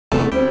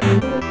Oh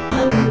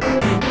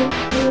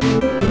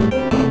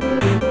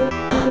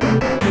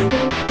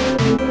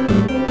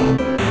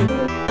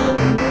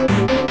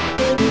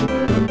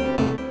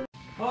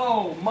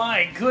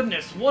my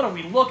goodness, what are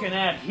we looking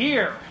at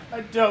here?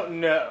 I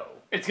don't know.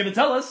 It's gonna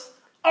tell us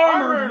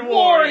Armored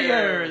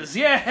Warriors!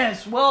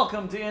 Yes,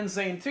 welcome to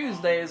Insane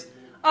Tuesdays.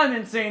 I'm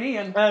Insane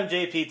Ian. I'm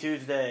JP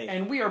Tuesday.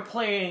 And we are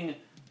playing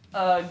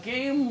a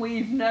game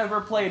we've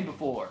never played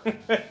before.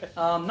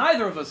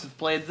 Neither of us have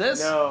played this.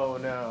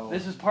 No.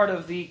 This is part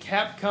of the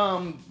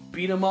Capcom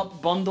Beat 'em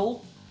Up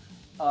bundle.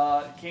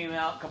 It came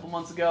out a couple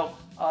months ago.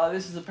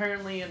 This is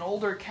apparently an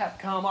older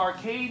Capcom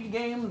arcade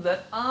game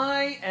that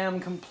I am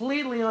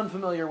completely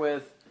unfamiliar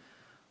with,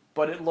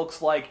 but it looks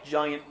like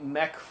giant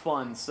mech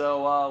fun.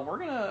 So we're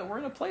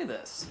gonna play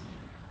this.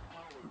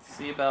 Let's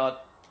see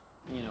about,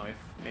 you know, if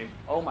maybe.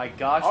 Oh my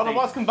gosh! All of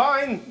us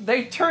combined.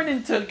 They turn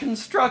into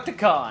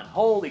Constructicon.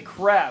 Holy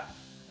crap!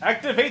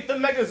 Activate the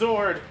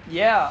Megazord.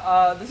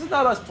 Yeah, this is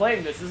not us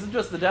playing this. This is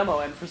just the demo,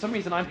 and for some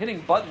reason I'm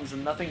hitting buttons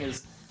and nothing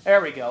is. There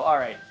we go. All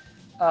right.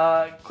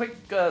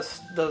 Click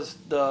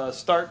the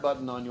start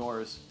button on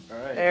yours. All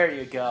right. There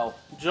you go.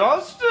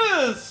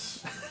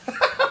 Justice.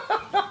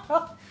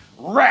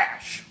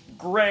 Rash,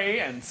 Gray,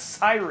 and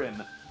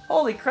Siren.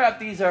 Holy crap!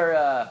 These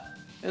are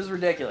this is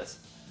ridiculous.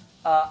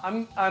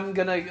 I'm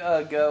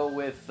gonna go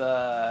with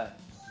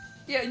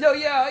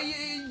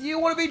You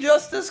want to be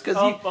Justice because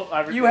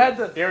you had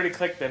the. They already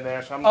clicked in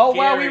there, so I'm. Oh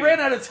wow, we ran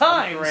out of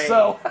time.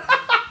 So.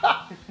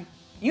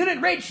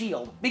 Unit Red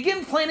Shield,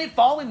 begin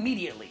planetfall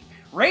immediately.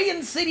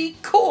 Rayan City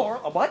core.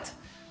 What?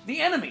 The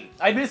enemy.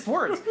 I missed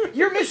words.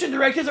 Your mission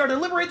directives are to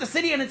liberate the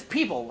city and its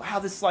people. Wow,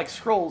 this like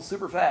scrolls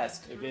super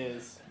fast. It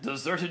is.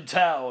 Deserted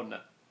town.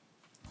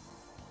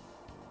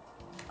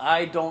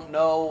 I don't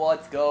know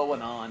what's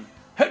going on.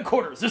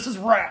 Headquarters, this is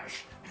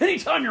Rash.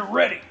 Anytime you're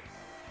ready.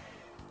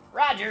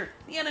 Roger.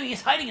 The enemy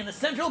is hiding in the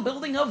central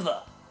building of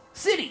the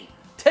city.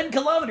 10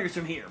 kilometers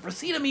from here.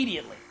 Proceed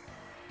immediately.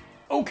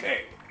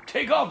 Okay.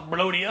 Take off,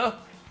 Blodia.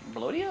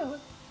 Blodia?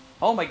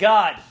 Oh my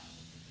god.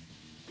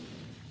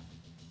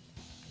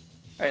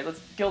 Alright,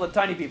 let's kill the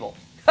tiny people.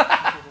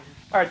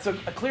 Alright, so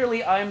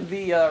clearly I'm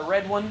the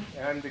red one.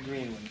 And I'm the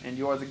green one. And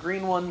you're the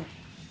green one.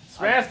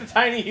 Smash the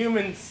tiny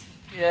humans.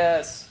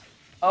 Yes.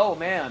 Oh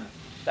man,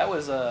 that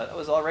was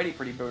already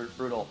pretty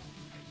brutal.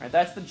 Alright,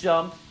 that's the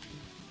jump.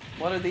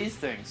 What are these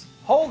things?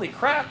 Holy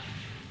crap!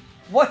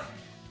 What?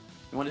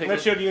 You want to take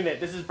Let's show the unit.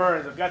 This is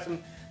Burns. I've got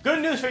some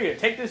good news for you.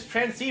 Take this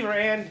transceiver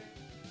and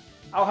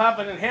I'll have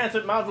an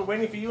enhancement module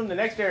waiting for you in the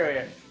next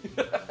area.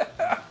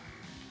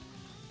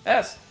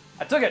 Yes,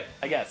 I took it,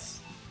 I guess.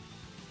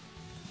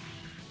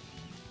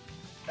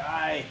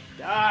 Die.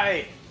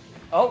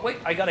 Oh, wait,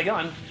 I got a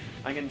gun.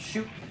 I can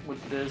shoot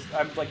with this.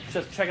 I'm like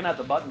just checking out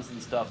the buttons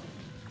and stuff.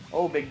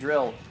 Oh, big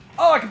drill.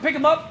 Oh, I can pick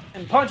him up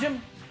and punch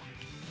him.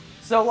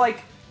 So,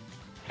 like,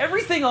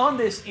 everything on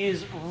this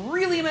is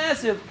really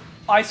massive.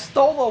 I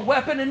stole a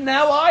weapon and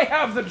now I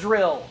have the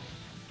drill.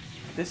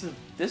 This is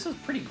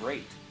pretty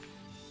great.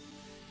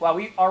 Wow,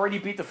 we already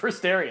beat the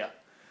first area.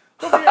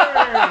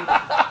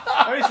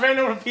 I just ran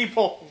over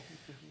people.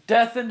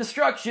 Death and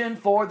destruction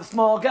for the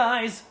small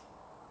guys.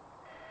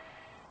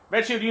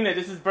 Red Shield unit,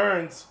 this is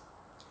Burns.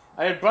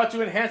 I have brought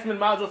you an enhancement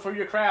module for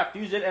your craft.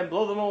 Use it and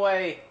blow them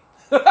away.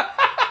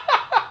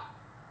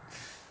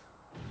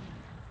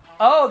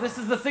 Oh, this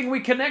is the thing we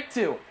connect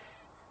to.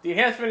 The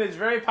enhancement is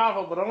very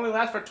powerful, but only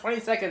lasts for 20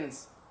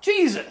 seconds.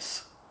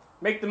 Jesus!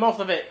 Make the most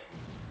of it.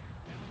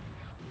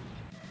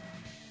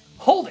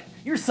 Hold it!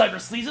 Your cyber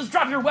sleazes,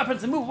 drop your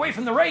weapons and move away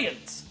from the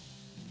Rayans!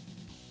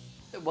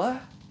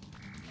 What?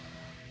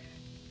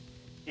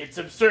 It's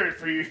absurd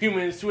for you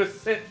humans to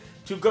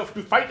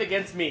fight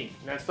against me.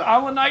 That's I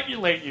will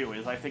annihilate you,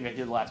 is I think I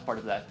did the last part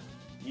of that.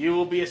 You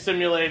will be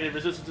assimilated.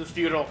 Resistance is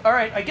futile.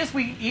 Alright, I guess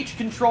we each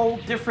control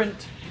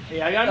different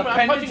Yeah, I'm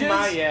punching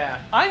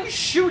yeah. I'm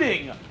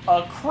shooting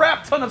a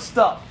crap ton of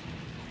stuff.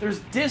 There's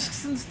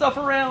discs and stuff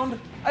around.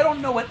 I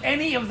don't know what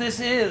any of this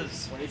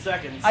is. 20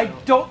 seconds.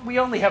 We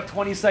only have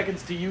 20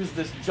 seconds to use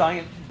this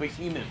giant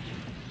behemoth.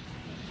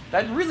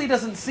 That really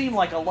doesn't seem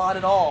like a lot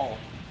at all.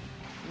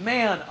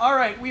 Man,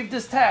 alright, we've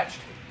detached.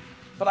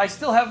 But I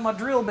still have my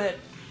drill bit.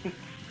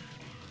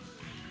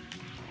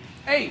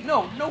 Hey,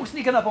 no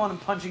sneaking up on and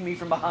punching me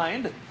from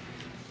behind.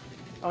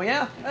 Oh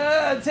yeah?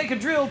 Take a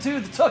drill to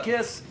the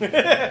tuchus.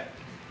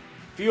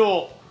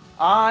 Fuel.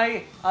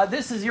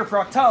 This is your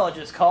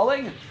proctologist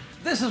calling.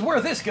 This is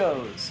where this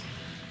goes.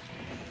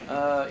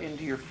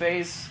 Into your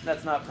face.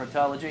 That's not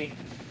proctology.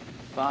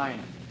 Fine.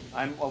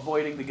 I'm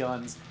avoiding the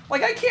guns.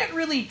 Like, I can't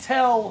really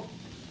tell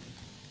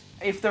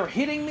if they're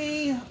hitting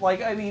me.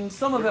 Like, I mean,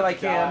 some of it I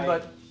can,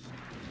 but...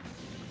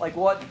 Like,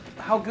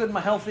 how good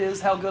my health is,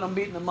 how good I'm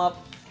beating them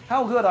up,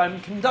 how good I'm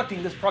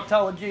conducting this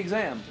proctology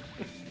exam.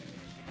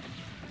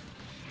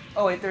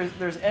 Oh, wait,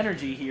 there's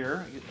energy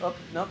here. Oh,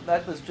 nope,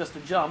 that was just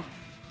a jump.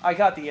 I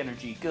got the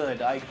energy.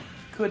 Good. I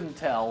couldn't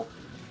tell.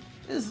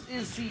 Is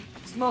he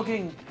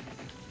smoking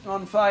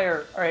on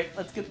fire? All right,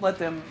 let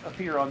them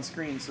appear on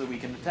screen so we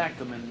can attack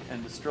them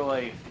and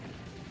destroy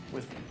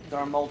with There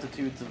are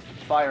multitudes of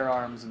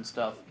firearms and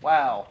stuff.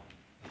 Wow.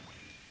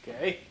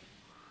 Okay.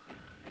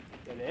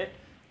 That it?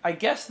 I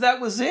guess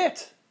that was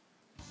it.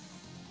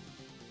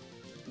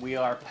 We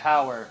are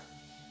power.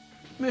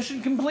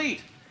 Mission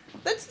complete.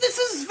 This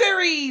is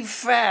very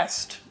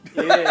fast.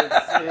 It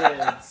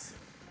is.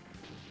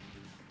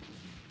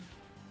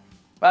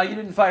 Wow, you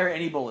didn't fire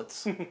any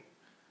bullets.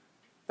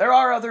 There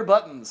are other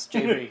buttons,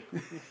 JB.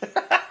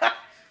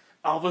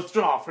 I'll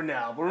withdraw for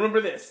now, but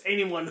remember this.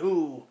 Anyone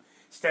who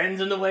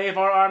stands in the way of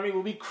our army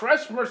will be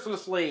crushed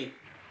mercilessly.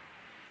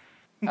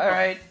 All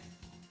right.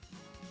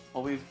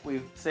 Well,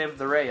 we've saved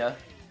the Rhea.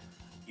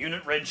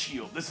 Unit Red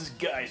Shield, this is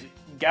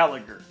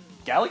Gallagher.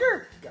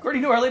 Gallagher?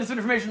 According to our latest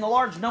information, a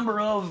large number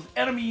of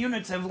enemy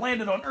units have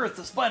landed on Earth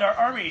despite our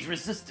army's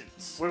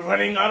resistance. We're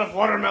running out of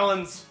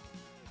watermelons.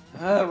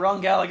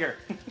 Wrong Gallagher.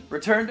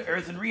 Return to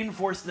Earth and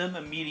reinforce them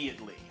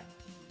immediately.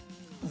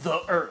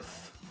 The Earth.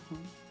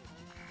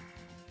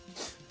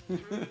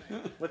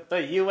 With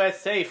the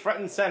USA front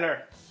and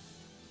center.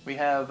 We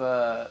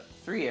have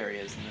 3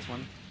 areas in this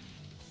one.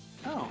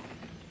 Oh.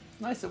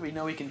 It's nice that we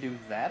know we can do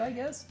that, I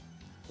guess.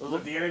 Looks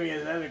like the enemy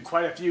has landed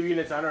quite a few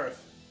units on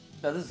Earth.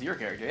 No, this is your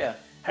character, yeah.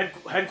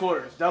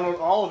 Headquarters, download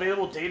all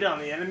available data on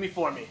the enemy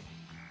for me.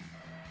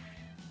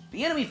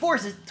 The enemy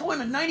force is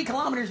 290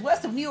 kilometers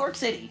west of New York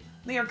City.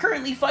 They are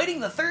currently fighting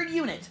the 3rd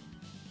Unit.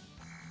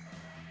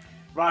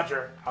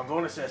 Roger, I'll go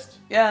and assist.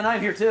 Yeah, and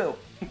I'm here too.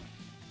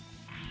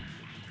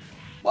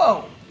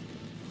 Whoa!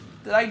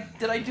 Did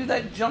I do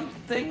that jump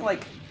thing?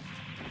 Like,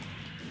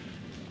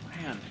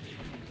 man,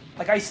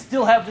 like I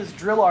still have this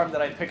drill arm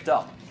that I picked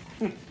up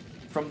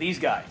from these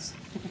guys.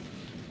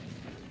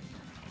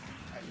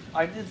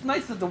 It's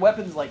nice that the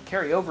weapons like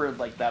carry over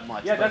like that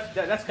much. Yeah, but...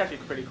 that's actually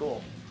pretty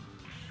cool.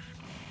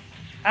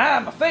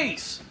 Ah, my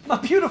face! My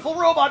beautiful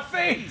robot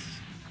face!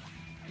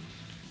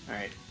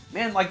 Alright.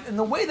 Man, like, and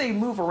the way they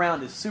move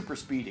around is super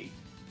speedy.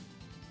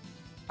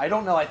 I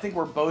don't know, I think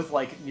we're both,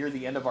 like, near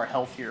the end of our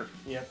health here.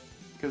 Yep.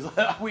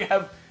 Because we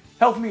have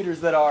health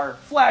meters that are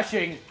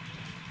flashing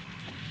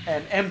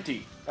and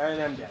empty.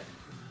 And I'm dead.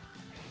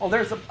 Oh,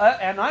 there's a...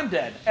 and I'm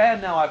dead.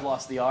 And now I've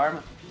lost the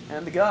arm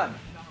and the gun.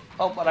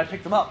 Oh, but I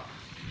picked them up.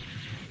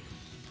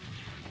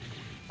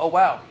 Oh,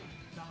 wow.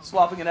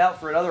 Swapping it out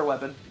for another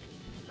weapon.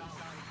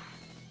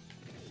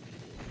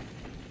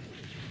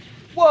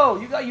 Whoa,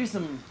 you got you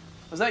some...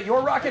 Was that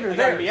your rocket or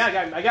theirs?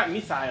 I got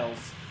missiles.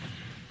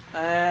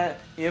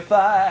 If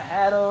I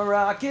had a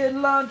rocket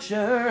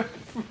launcher...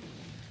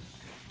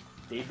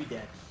 They'd be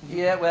dead.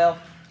 Yeah, well...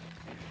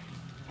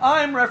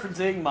 I'm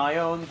referencing my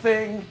own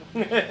thing.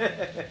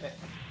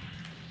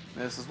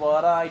 This is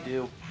what I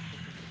do.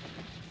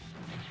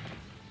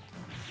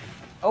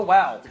 Oh,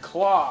 wow. The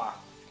claw.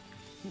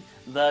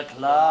 The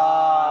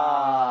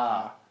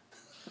claw.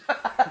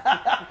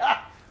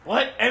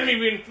 What? Enemy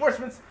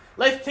reinforcements?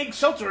 Let's take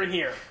shelter in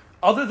here.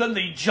 Other than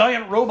the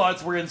giant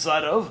robots we're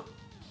inside of.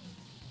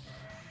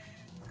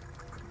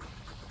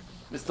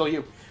 It's still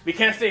you. We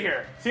can't stay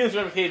here. Seems we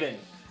have a cave in.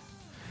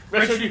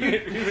 Rest of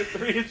unit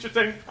 3 is just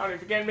counting.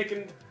 Began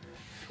making...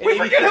 We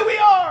forget who we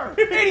are!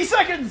 80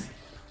 seconds!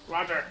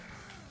 Roger.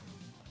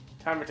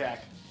 Time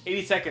attack.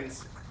 80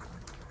 seconds.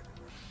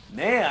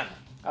 Man.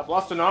 I've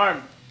lost an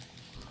arm.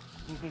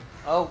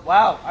 Oh,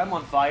 wow. I'm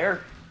on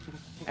fire.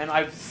 And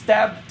I've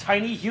stabbed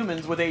tiny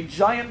humans with a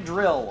giant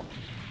drill.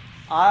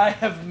 I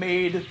have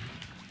made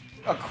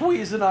a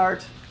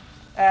Cuisinart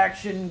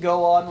action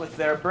go on with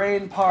their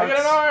brain parts. I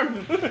got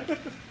an arm!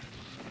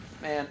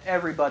 Man,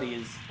 everybody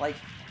is, like,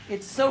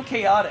 it's so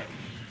chaotic.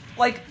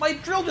 Like, my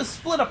drill just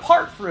split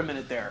apart for a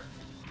minute there.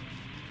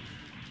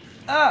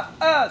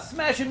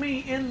 Smashing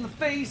me in the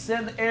face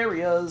and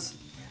areas.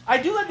 I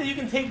do like that you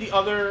can take the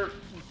other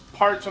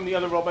parts from the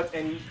other robots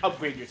and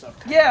upgrade yourself.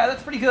 Yeah,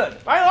 that's pretty good.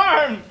 My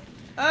arm!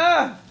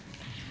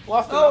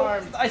 Lost an Oh,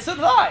 arm. so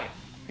did I.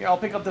 Here, I'll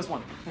pick up this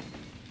one.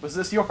 Was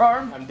this your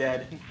arm? I'm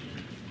dead.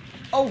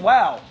 Oh,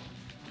 wow.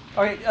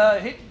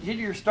 Okay, hit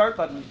your start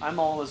button. I'm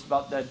almost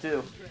about dead,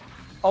 too.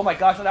 Oh my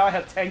gosh, now I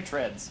have tank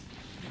treads.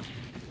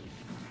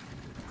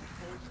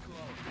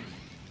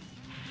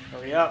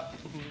 Hurry up.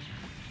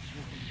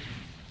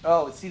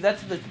 Oh, see,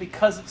 that's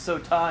because it's so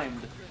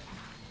timed.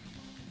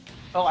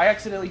 Oh, I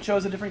accidentally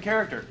chose a different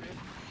character.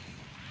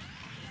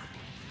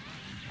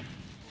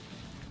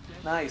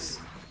 Nice.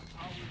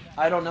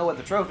 I don't know what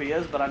the trophy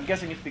is, but I'm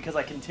guessing it's because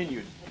I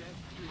continued.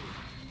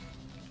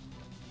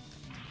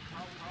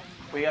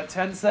 We got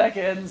 10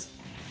 seconds.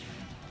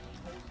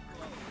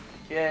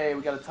 Yay,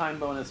 we got a time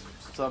bonus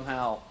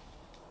somehow.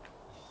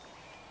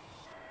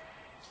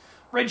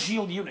 Red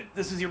Shield unit,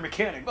 this is your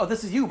mechanic. Oh,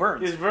 this is you,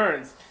 Burns. This is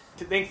Burns.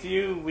 Thanks to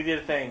you, we did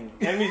a thing.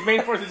 Enemy's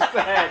main force is just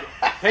ahead.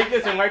 Take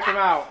this and wipe them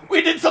out.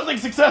 We did something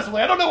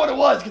successfully. I don't know what it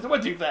was because it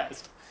went too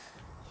fast.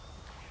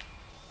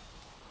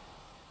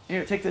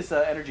 Here, take this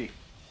energy.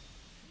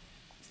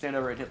 Stand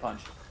over and hit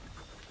punch.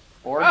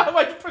 Or...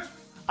 why'd you push?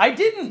 I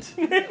didn't!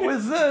 It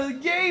was the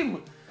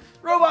game!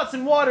 Robots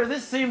in water,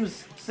 this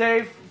seems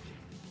safe.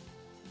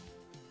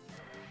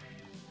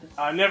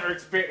 I never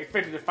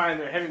expected to find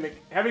a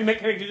heavy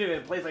mechanic unit in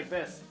a place like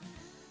this.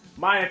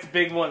 Mine, it's a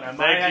big one. I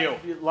might Thank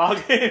have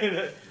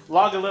to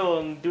log a little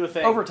and do a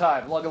thing.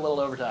 Overtime. Log a little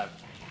overtime.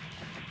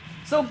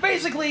 So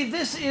basically,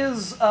 this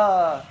is...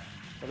 The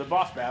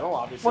boss battle,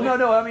 obviously. Well,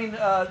 no, I mean...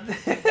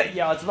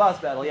 yeah, it's a boss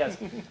battle, yes.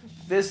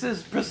 This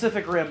is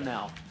Pacific Rim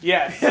now.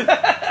 Yes.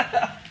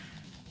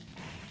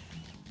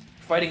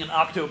 Fighting an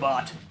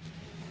Octobot.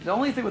 The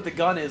only thing with the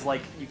gun is,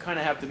 like, you kind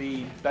of have to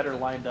be better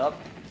lined up.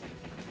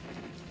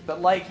 But,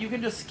 like, you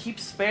can just keep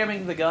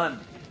spamming the gun.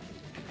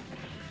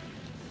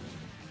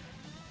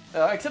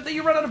 Except that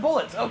you run out of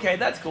bullets. Okay,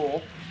 that's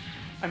cool.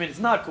 I mean, it's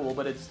not cool,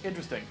 but it's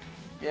interesting.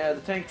 Yeah,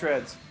 the tank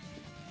treads.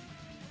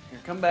 Here,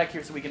 come back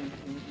here so we can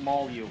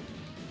maul you.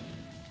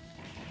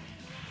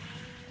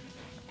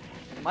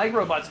 My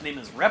robot's name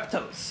is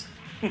Reptos.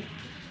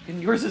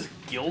 And yours is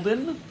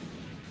Gildan?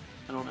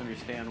 I don't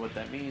understand what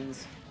that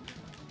means.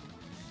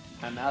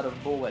 I'm out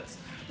of bullets.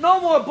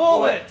 No more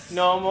bullets!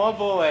 No more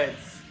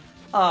bullets.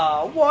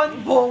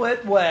 One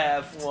bullet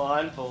left.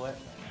 One bullet.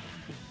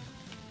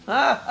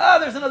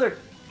 There's another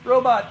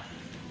robot.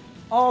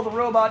 All the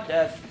robot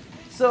death.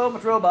 So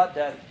much robot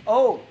death.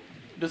 Oh,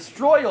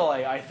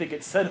 destroy, I think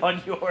it said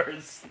on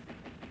yours.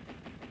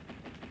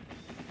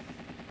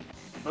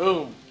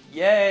 Boom.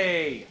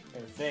 Yay.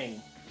 And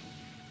thing.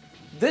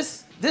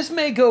 This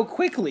may go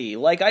quickly.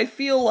 Like, I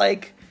feel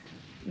like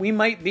we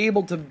might be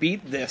able to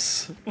beat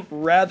this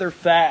rather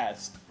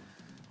fast.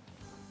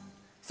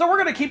 So we're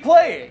gonna keep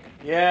playing.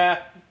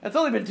 Yeah. It's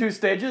only been 2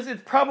 stages.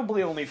 It's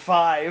probably only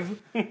 5.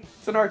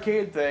 It's an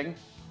arcade thing.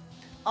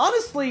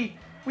 Honestly,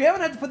 we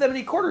haven't had to put that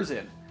many quarters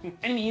in.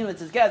 Enemy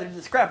units is gathered to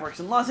the scrapworks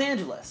in Los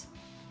Angeles.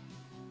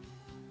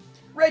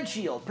 Red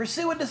Shield,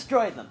 pursue and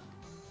destroy them.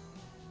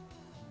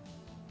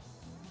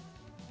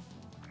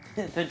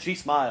 Then she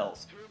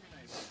smiles.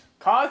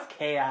 Cause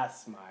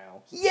chaos,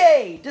 smile.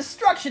 Yay!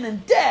 Destruction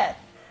and death!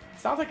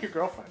 Sounds like your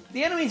girlfriend.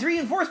 The enemy's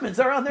reinforcements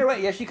are on their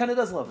way. Yeah, she kind of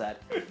does love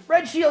that.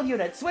 Red Shield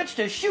unit, switch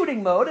to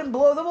shooting mode and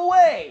blow them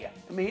away.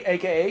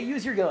 AKA,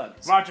 use your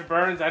guns. Roger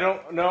Burns, I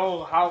don't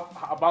know how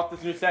about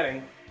this new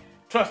setting.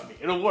 Trust me,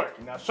 it'll work.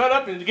 Now shut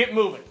up and get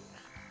moving.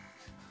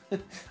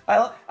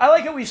 I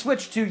like how we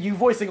switched to you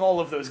voicing all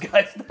of those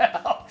guys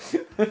now.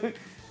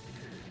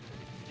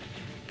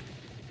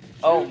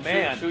 Oh,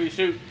 man.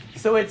 Shoot.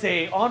 So it's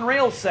a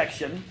on-rails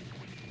section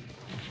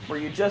where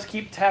you just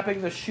keep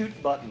tapping the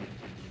shoot button.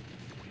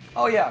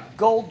 Oh yeah,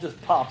 gold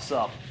just pops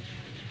up.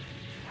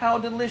 How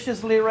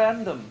deliciously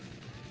random.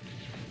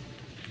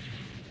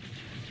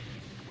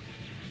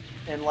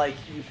 And like,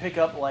 you pick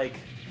up like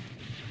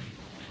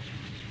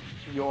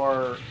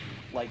your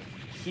like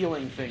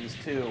healing things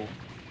too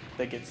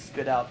that get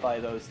spit out by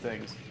those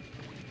things.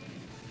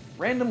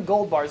 Random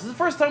gold bars. This is the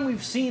first time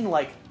we've seen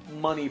like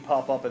money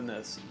pop up in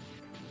this.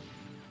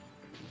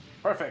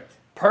 Perfect.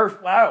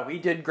 Wow, we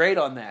did great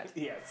on that.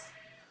 Yes.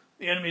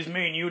 The enemy's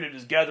main unit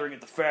is gathering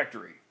at the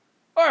factory.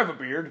 I have a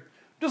beard.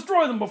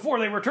 Destroy them before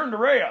they return to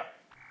Rhea.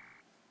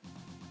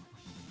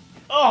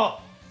 Oh!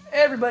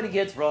 Everybody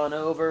gets run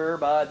over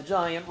by the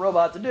giant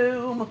robots of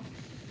doom.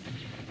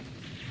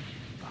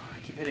 Oh, I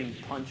keep hitting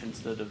punch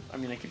instead of... I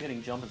keep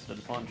hitting jump instead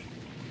of punch.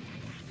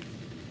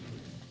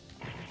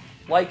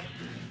 Like,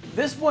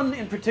 this one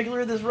in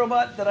particular, this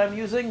robot that I'm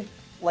using,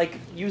 like,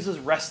 uses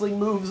wrestling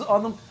moves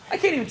on them. I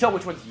can't even tell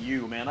which one's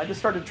you, man. I just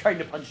started trying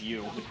to punch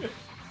you.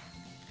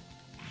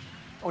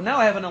 Oh, now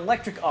I have an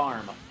electric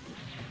arm.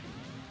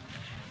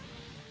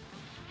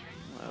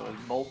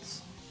 With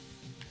bolts.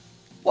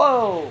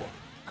 Whoa!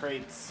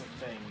 Crates of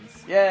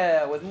things.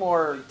 Yeah, with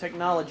more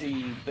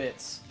technology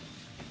bits.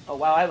 Oh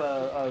wow, I have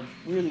a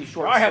really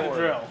short sword. I have the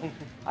drill.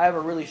 I have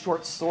a really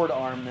short sword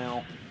arm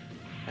now.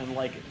 And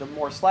like, the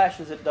more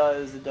slashes it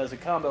does a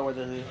combo where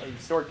the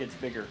sword gets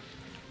bigger.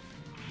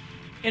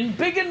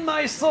 Embiggen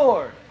my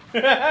sword!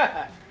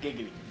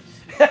 Giggity.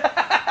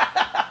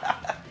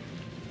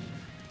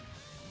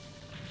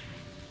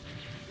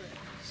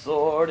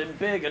 Sword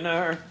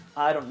embiggener.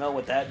 I don't know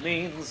what that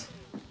means.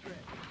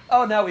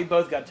 Oh, now we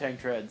both got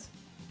tank treads.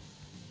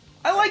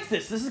 I like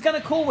this. This is kind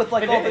of cool with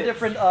like all the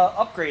different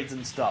upgrades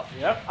and stuff.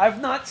 Yep.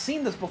 I've not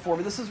seen this before,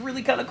 but this is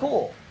really kind of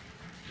cool.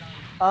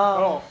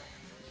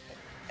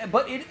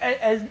 But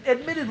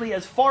admittedly,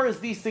 as far as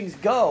these things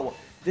go,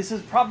 this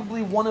is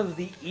probably one of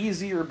the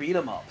easier beat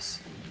 'em ups.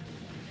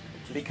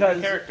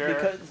 Because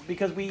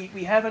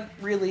we haven't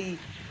really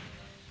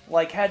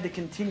like had to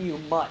continue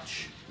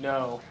much.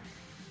 No.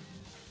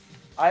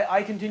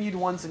 I continued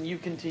once and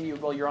you've continued.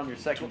 Well, you're on your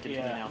second continue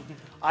Yeah. now.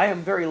 I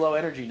am very low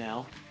energy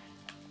now.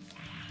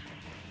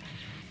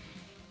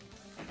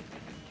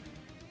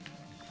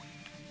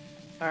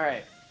 All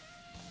right.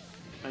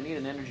 I need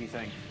an energy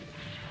thing.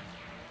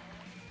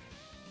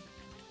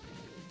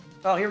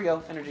 Oh, here we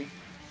go. Energy.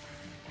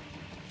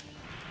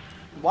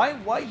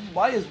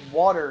 Why is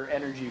water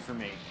energy for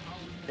me?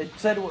 It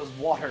said it was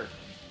water.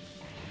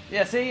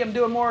 Yeah, see, I'm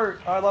doing more.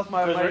 I lost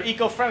my. Because we're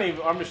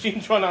eco-friendly. Our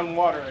machines run on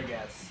water, I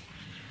guess.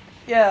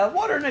 Yeah,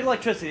 water and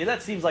electricity.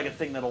 That seems like a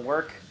thing that'll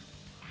work.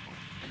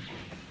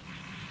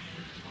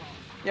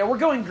 Yeah, we're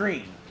going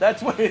green.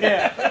 That's what.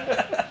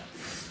 Yeah.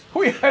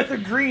 We are the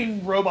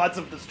green robots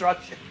of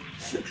destruction.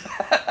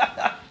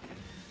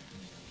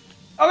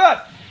 Oh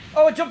god!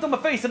 Oh, it jumped on my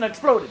face and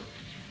exploded.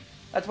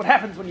 That's what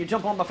happens when you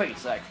jump on my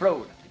face. I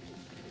explode.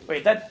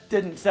 Wait, that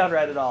didn't sound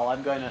right at all.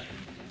 I'm going to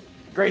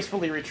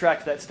gracefully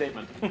retract that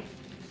statement.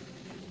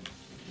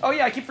 Oh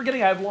yeah, I keep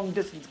forgetting I have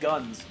long-distance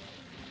guns.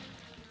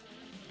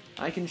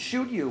 I can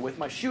shoot you with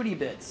my shooty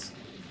bits.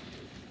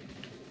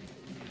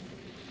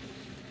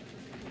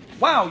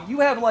 Wow, you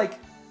have, like,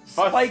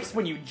 spikes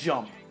when you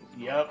jump.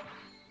 Yep.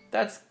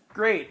 That's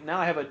great. Now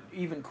I have an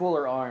even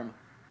cooler arm.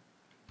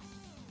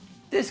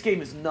 This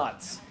game is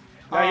nuts.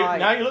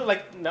 Now you look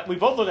like... We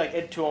both look like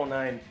Ed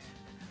 209.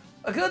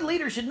 A good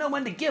leader should know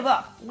when to give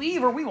up.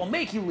 Leave or we will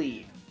make you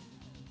leave.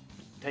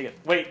 Take it.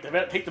 Wait,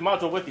 take the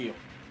module with you.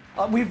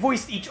 We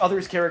voiced each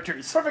other's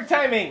characters. Perfect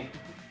timing!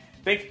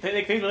 Think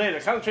later.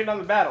 Concentrate on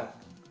the battle.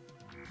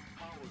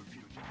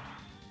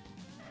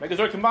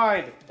 Megazord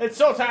combined. It's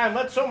showtime.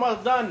 Let's show them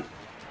what's done.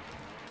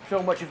 Show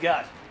them what you've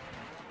got.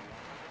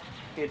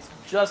 It's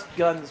just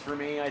guns for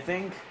me, I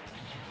think.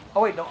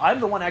 Oh wait, no, I'm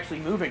the one actually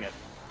moving it.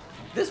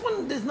 This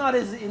one is not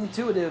as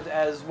intuitive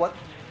as what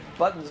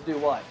buttons do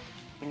what.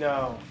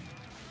 No.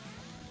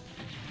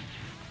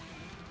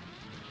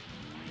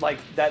 Like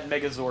that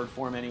Megazord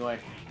form, anyway.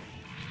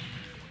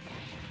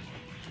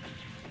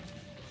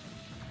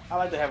 I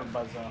like to have a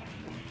buzzsaw.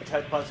 A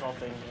type buzzsaw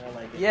thing. I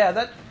like it.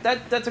 Yeah,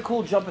 that's a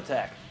cool jump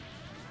attack.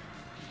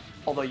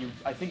 Although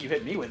I think you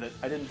hit me with it.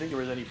 I didn't think there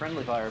was any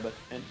friendly fire, but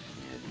it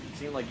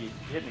seemed like you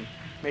hit me.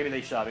 Maybe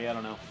they shot me. I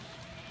don't know.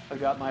 I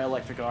got my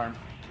electric arm.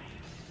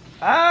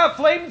 Ah,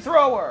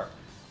 flamethrower!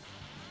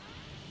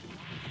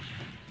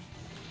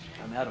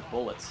 I'm out of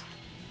bullets.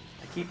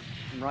 I keep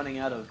running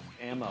out of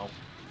ammo.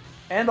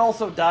 And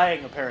also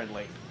dying,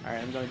 apparently.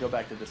 Alright, I'm going to go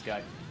back to this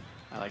guy.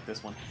 I like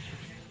this one.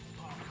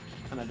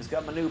 And I just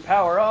got my new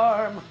power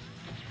arm.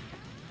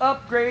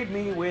 Upgrade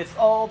me with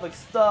all the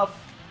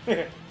stuff.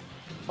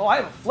 Oh, I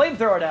have a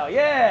flamethrower now.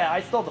 Yeah,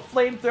 I stole the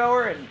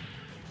flamethrower and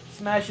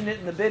smashing it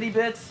in the bitty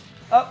bits.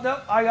 Oh,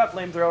 no, I got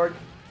flamethrowered.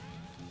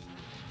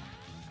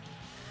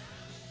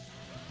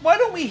 Why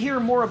don't we hear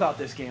more about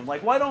this game?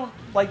 Like, why don't,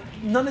 like,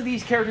 none of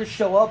these characters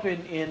show up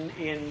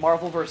in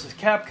Marvel vs.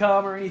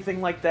 Capcom or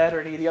anything like that,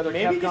 or any of the other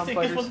Maybe Capcom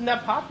fighters? this wasn't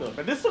that popular,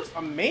 but this looks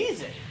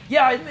amazing.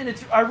 Yeah, I mean,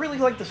 I really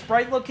like the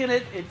sprite look in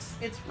it.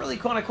 It's really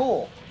kind of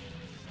cool.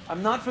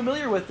 I'm not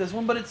familiar with this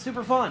one, but it's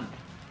super fun.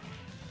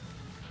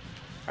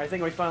 I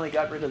think we finally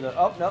got rid of the...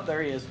 Oh, no,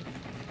 there he is.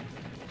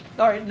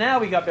 Alright, now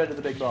we got rid of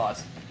the big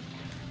boss.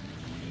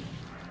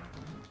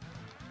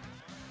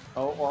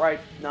 Oh, alright,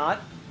 not.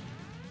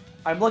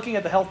 I'm looking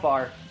at the health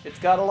bar. It's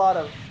got a lot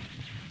of...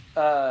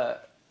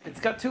 it's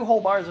got 2 whole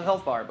bars of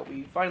health bar, but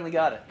we finally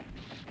got it.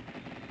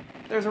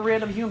 There's a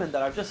random human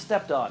that I've just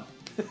stepped on.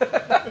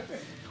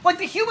 Like,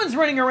 the humans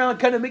running around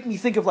kind of make me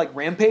think of, like,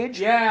 Rampage.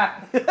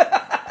 Yeah.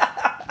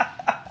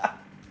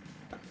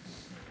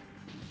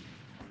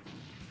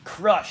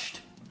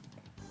 Crushed.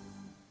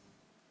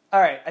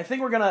 Alright, I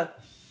think we're gonna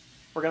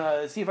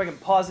see if I can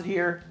pause it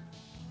here.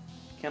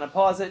 Can I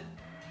pause it?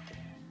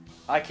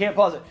 I can't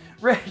pause it.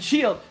 Red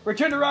Shield,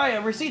 return to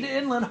Raya, proceed to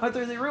inland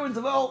through the ruins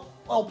of El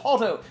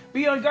Palto.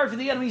 Be on guard for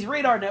the enemy's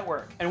radar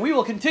network. And we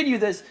will continue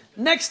this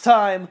next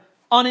time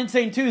on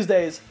Insane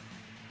Tuesdays.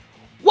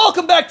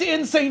 Welcome back to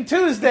Insane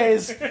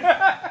Tuesdays!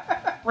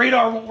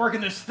 Radar won't work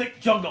in this thick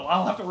jungle.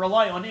 I'll have to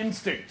rely on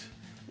instinct.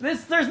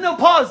 There's no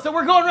pause, so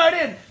we're going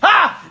right in.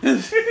 Ha!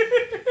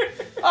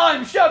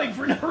 I'm shouting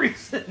for no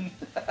reason.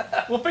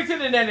 We'll fix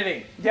it in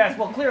editing. Yes,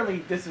 well,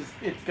 clearly it's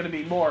going to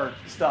be more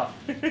stuff.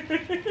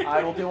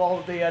 I will do all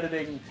of the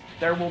editing.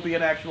 There will be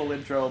an actual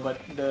intro, but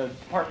the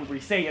part where we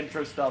say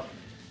intro stuff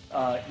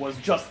was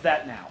just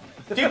that now.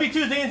 JP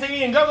Tuesday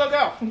Insane and go, go,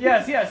 go.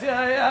 Yes,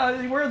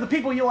 we're the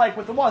people you like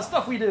with the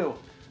stuff we do.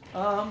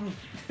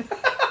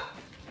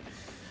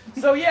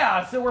 So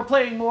yeah, so we're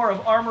playing more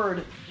of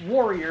Armored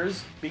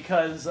Warriors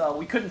because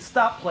we couldn't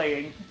stop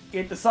playing.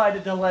 It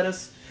decided to let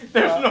us...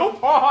 There's no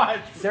pause.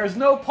 There's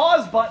no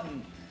pause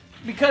button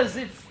because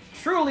it's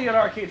truly an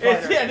arcade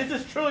fighter. Yeah, this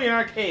is truly an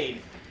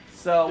arcade.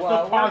 So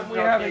no pause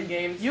we're in having arcade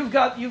games. You've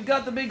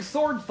got the big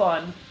sword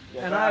fun,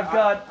 Yes, and I've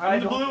got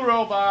I'm the blue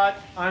robot.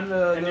 I'm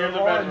the and you're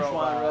the red orange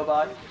one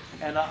robot,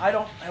 and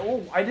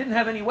I didn't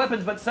have any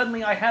weapons, but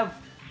suddenly I have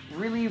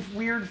really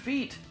weird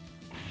feet.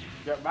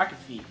 You got rocket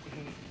feet.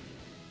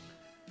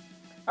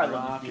 I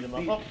love Rocket to beat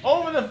 'em feet. up.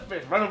 Oh, run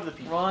over the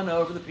people. Run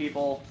over the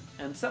people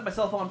and set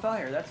myself on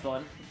fire. That's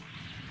fun.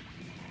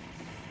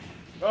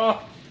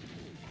 Oh,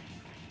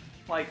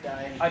 Like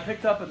I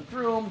picked up and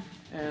threw him,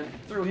 and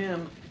threw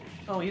him.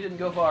 Oh, he didn't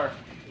go far.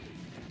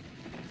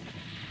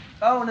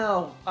 Oh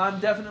no, I'm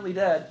definitely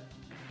dead.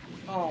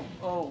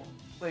 Oh,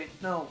 wait,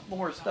 no,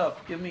 more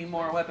stuff. Give me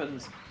more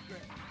weapons.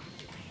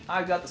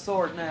 I've got the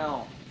sword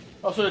now.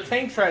 oh, so the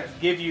tank treads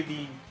give you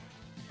the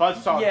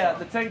buzzsaw. Yeah, jump.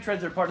 the tank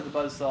treads are part of the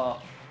buzzsaw.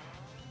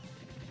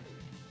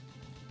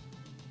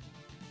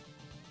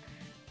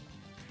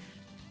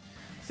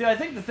 See, I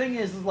think the thing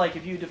is like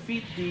if you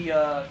defeat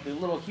the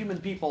little human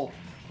people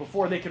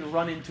before they can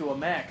run into a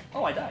mech.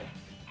 Oh, I died.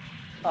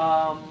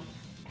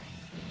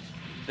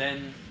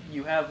 Then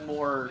you have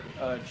more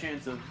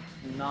chance of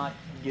not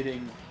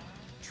getting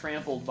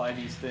trampled by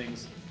these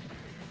things.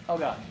 Oh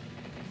god.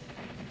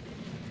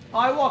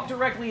 I walked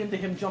directly into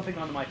him jumping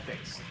onto my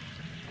face.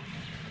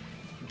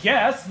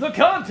 Guess the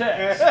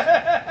context!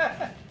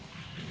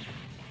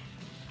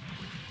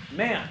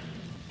 Man.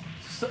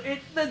 So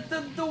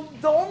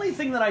the only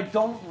thing that I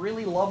don't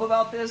really love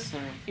about this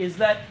is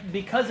that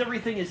because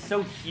everything is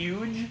so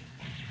huge,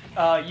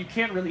 you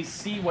can't really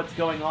see what's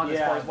going on as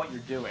far as what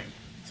you're doing.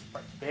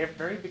 They have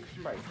very big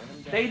sprites.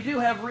 They do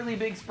have really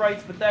big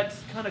sprites, but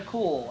that's kind of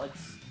cool.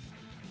 It's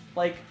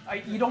like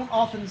you don't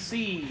often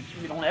see,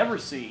 you don't ever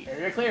see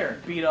Area clear.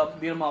 beat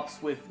 'em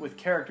ups with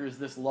characters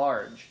this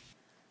large.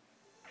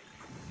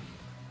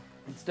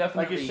 It's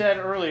definitely Like you said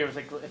earlier, it's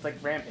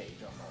like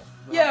Rampage almost.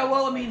 Yeah,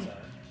 well, I mean,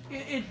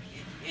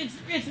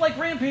 it's like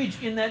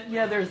Rampage in that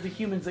there's the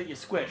humans that you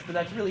squish, but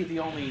that's really the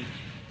only.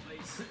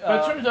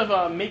 But in terms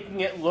of making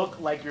it look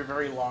like you're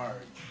very large.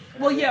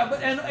 Well, yeah,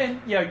 but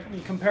and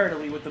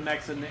comparatively with the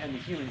mechs and the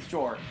humans,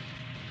 sure.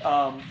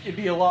 It'd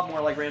be a lot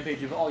more like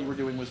Rampage if all you were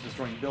doing was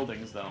destroying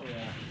buildings, though.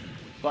 Yeah.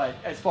 But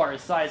as far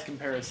as size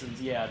comparisons,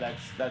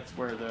 that's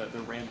where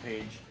the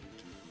Rampage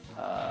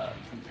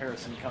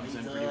comparison comes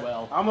in pretty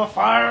well. I'm a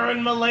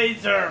firing my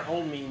laser.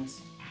 Old memes.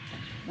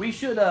 We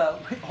should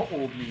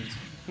old memes.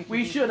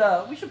 We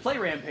should play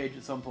Rampage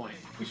at some point.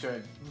 We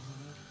should.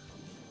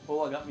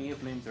 Oh, I got me a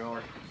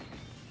flamethrower.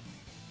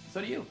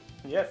 So do you.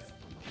 Yes.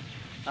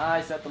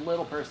 I set the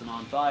little person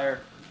on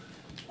fire.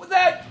 With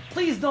that,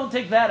 please don't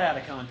take that out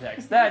of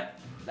context. That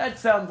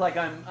sounds like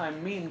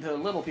I'm mean to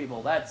little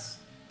people.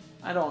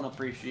 I don't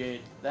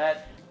appreciate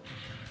that.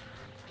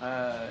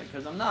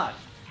 Because I'm not.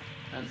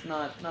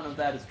 None of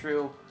that is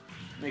true.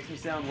 Makes me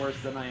sound worse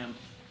than I am.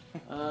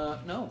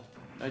 No.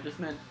 I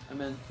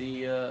meant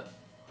the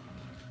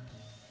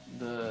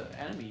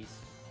enemies.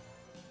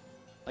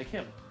 Like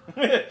him.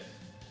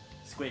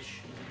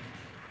 Squish.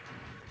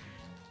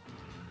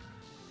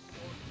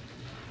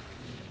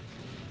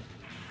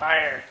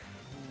 Fire.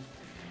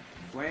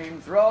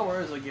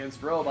 Flamethrowers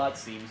against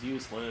robots seems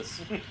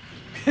useless.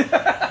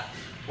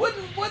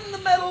 Wouldn't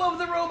the metal of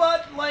the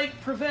robot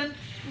prevent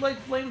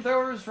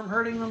flamethrowers from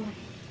hurting them?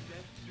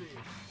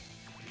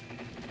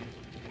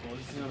 Well,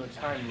 this is another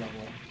time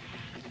level.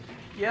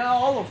 Yeah,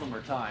 all of them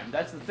are timed.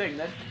 That's the thing.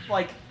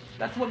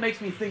 That's what makes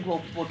me think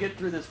we'll get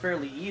through this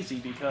fairly easy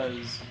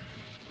because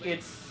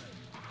it's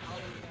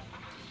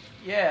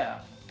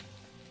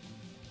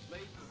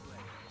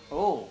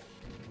Oh.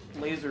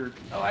 Laser.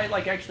 Oh, I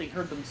actually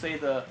heard them say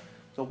the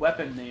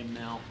weapon name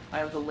now. I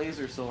have the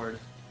laser sword.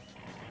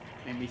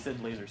 And he said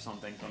laser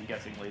something, so I'm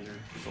guessing laser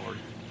sword.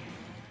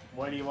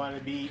 What do you want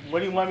to be? What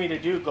do you want me to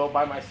do? Go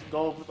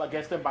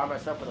against them by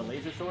myself with a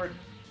laser sword?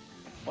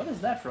 What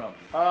is that from?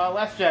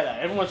 Last Jedi.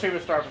 Everyone's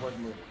favorite Star Wars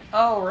movie.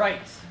 Oh, right.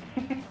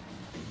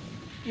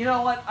 You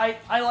know what?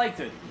 I liked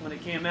it when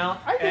it came out.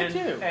 I did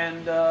too.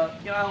 And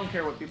I don't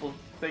care what people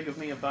think of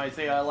me if I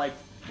say I liked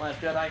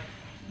Last Jedi.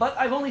 But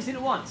I've only seen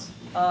it once.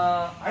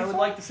 I would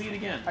like to see it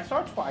again. I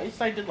saw it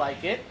twice. I did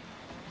like it.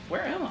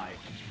 Where am I?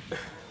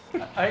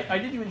 I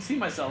didn't even see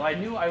myself. I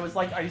knew I was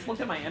I just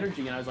looked at my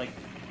energy and I was like,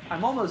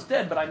 I'm almost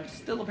dead, but I'm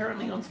still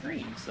apparently on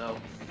screen, so.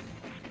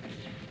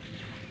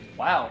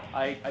 Wow,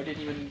 I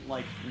didn't even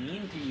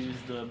mean to use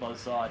the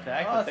buzzsaw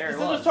attack, but there it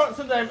was.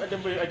 Since I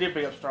did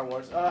bring up Star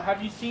Wars,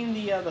 have you seen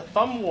the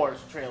Thumb Wars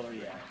trailer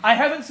yet? I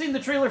haven't seen the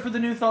trailer for the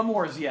new Thumb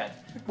Wars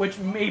yet, which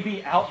may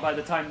be out by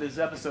the time this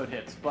episode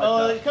hits.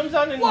 But it comes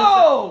out in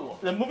whoa!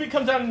 The movie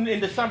comes out in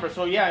December,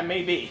 so yeah, it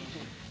may be.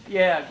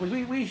 Yeah, because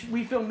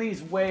we film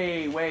these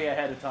way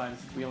ahead of time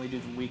since we only do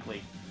them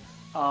weekly.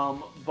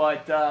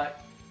 But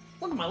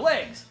look at my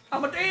legs.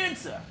 I'm a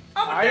dancer.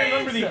 I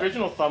remember the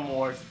original Thumb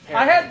Wars.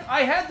 I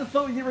had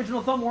the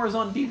original Thumb Wars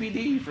on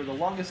DVD for the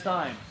longest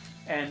time,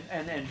 and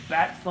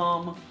Bat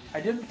Thumb.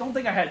 Don't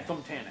think I had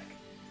Thumbtanic,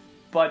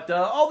 but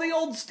all the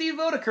old Steve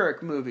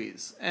Odekirk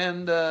movies,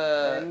 and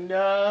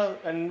I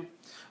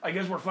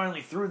guess we're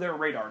finally through their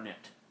radar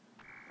net.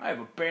 I have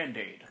a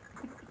Band-Aid.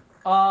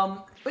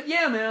 But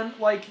yeah, man,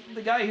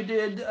 the guy who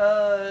did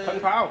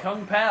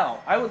Kung Pao.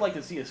 I would like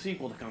to see a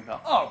sequel to Kung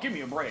Pao. Oh, give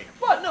me a break.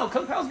 What? No,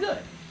 Kung Pao's good.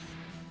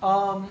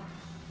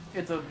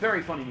 It's a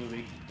very funny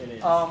movie. It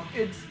is.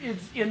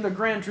 It's in the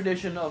grand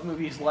tradition of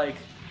movies like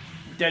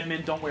Dead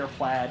Men Don't Wear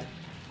Plaid,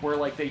 where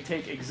they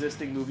take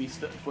existing movie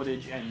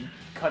footage and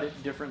cut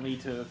it differently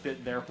to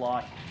fit their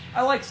plot.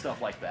 I like stuff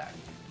like that,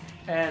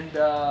 and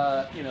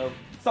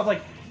stuff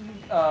like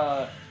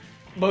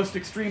Most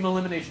Extreme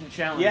Elimination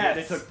Challenge. Yes.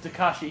 Where they took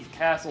Takashi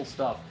Castle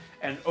stuff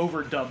and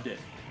overdubbed it.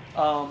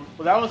 Well,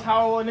 that was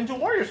how Ninja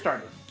Warrior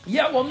started.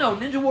 Yeah, well, no,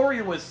 Ninja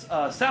Warrior was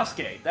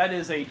Sasuke. That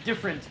is a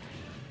different.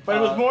 But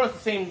it was more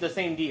the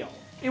same deal.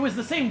 It was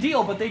the same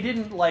deal, but they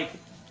didn't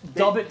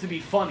dub it to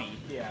be funny.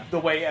 Yeah. The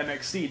way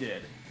MXC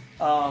did.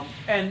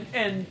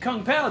 And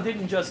Kung Pao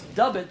didn't just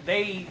dub it;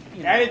 they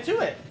added to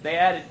it. They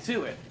added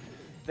to it.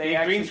 They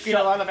green screened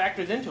a lot of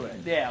actors into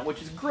it. Yeah,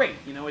 which is great.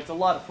 It's a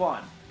lot of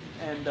fun.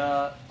 And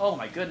oh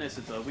my goodness,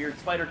 it's a weird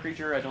spider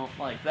creature. I don't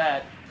like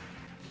that.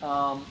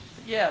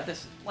 Yeah,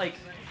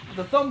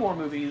 the Thumb War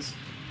movies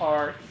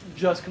are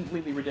just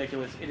completely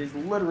ridiculous. It is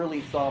literally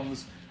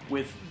thumbs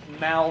with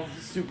mouths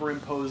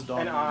superimposed on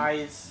And them.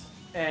 eyes.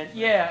 And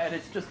yeah, and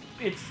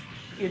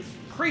it's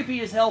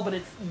creepy as hell, but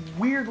it's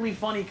weirdly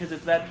funny because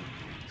it's that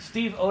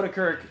Steve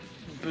Odekirk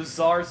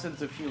bizarre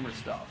sense of humor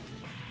stuff.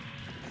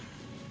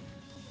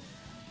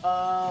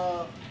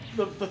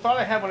 The thought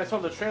I had when I saw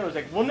the trailer was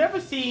like, we'll never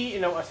see,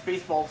 a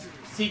Spaceballs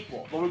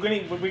sequel, but we're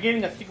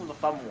getting a sequel to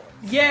Thumb Wars.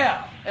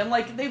 Yeah, and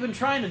like they've been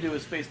trying to do a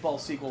Spaceballs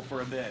sequel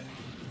for a bit.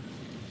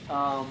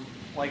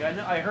 Like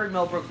I heard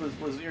Mel Brooks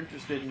was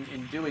interested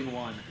in doing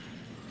one,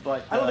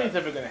 but I don't think it's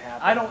ever gonna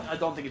happen. I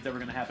don't think it's ever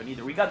gonna happen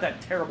either. We got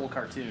that terrible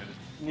cartoon.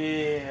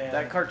 Yeah.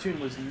 That cartoon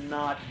was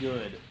not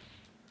good.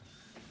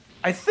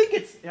 I think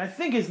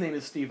his name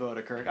is Steve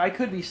Odekirk. I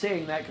could be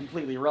saying that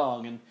completely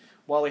wrong, and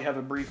while we have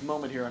a brief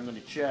moment here, I'm going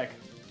to check.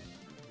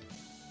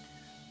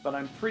 But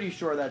I'm pretty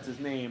sure that's his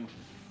name.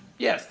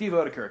 Yeah, Steve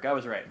Odekirk. I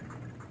was right.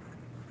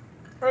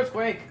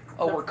 Earthquake.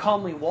 Oh, we're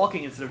calmly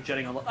walking instead of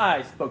jetting on the...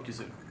 I spoke too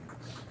soon.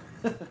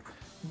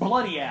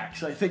 Bloody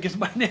Axe, I think is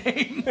my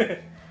name.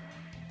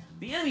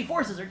 The enemy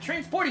forces are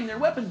transporting their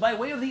weapons by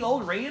way of the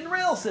old ray and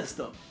rail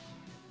system.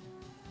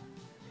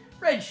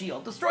 Red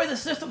Shield, destroy the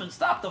system and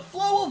stop the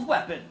flow of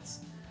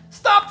weapons.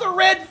 Stop the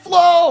red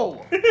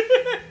flow!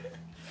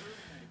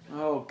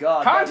 Oh,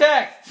 God.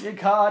 Context! Yeah,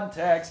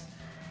 context.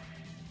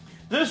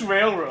 This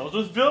railroad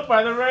was built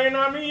by the Rain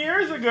Army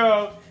years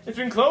ago. It's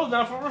been closed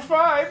now for over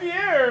 5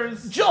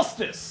 years.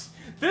 Justice!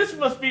 This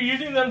must be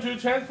using them to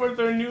transport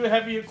their new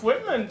heavy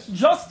equipment.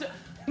 Justice!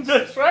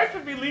 The track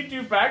should be lead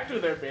you back to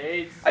their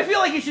base. I feel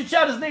like you should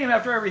shout his name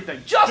after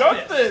everything.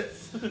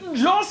 Justice! Justice!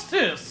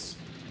 Justice!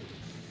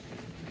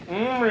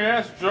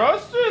 Yes,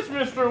 justice,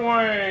 Mr.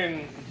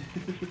 Wayne.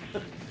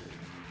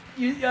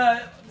 You,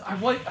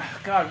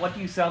 God, what do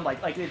you sound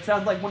like? Like, it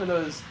sounds like one of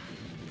those,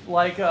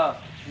 like,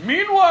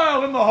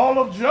 meanwhile in the Hall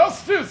of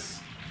Justice!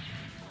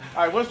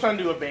 I was trying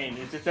to do a Bane.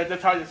 It's just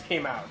that's how this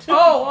came out.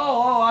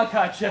 Oh, I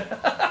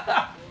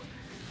gotcha.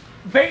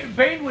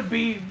 Bane would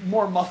be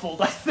more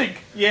muffled, I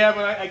think. Yeah,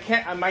 but I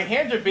can't. My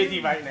hands are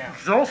busy right now.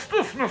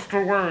 Justice,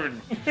 Mr.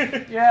 Wayne.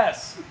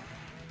 Yes.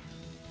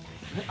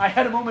 I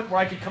had a moment where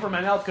I could cover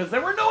my mouth because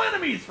there were no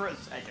enemies for a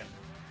second.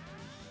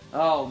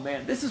 Oh,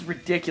 man, this is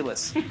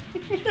ridiculous.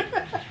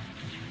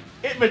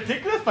 It's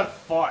ridiculous but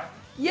fun.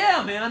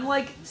 Yeah, man,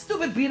 like,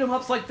 stupid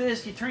beat-em-ups like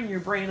this, you turn your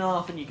brain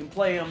off and you can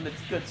play them,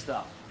 it's good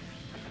stuff.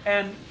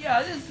 And,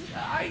 yeah,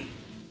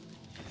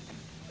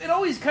 it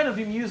always kind of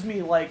amused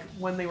me, like,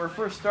 when they were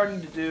first starting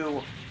to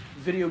do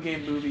video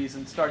game movies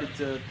and started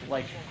to,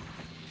 like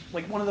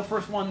one of the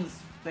first ones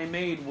they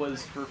made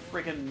was for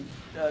frickin'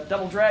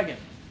 Double Dragon.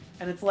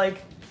 And it's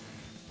like,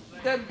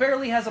 that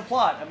barely has a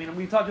plot. I mean,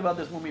 we talked about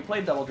this when we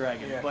played Double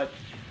Dragon, Yeah. but,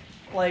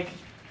 like,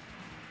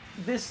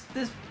 this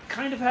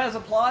kind of has a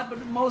plot,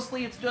 but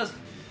mostly it's just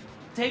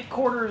take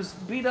quarters,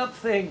 beat up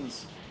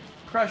things,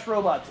 crush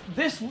robots.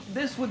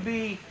 This would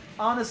be,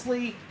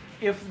 honestly,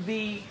 if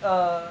the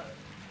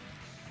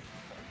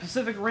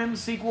Pacific Rim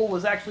sequel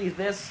was actually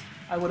this,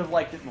 I would have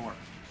liked it more.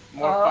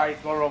 More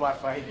fights, more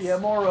robot fights. Yeah,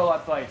 more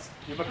robot fights.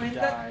 You're about to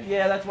that- die.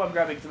 yeah, that's why I'm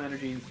grabbing some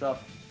energy and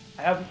stuff.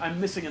 I'm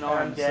missing an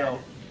arm, I'm dead.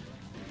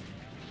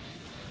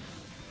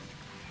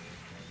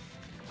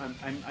 so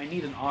I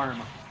need an arm.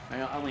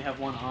 I only have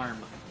one arm.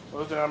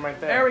 What's the arm right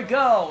there? There we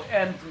go,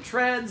 and some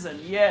treads, and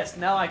yes,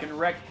 now I can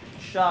wreck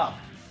shop.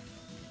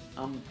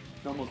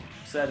 Almost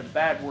said a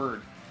bad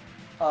word.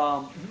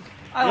 I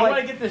I want to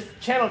like. get this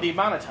channel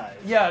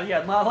demonetized.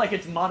 Yeah, not like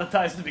it's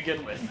monetized to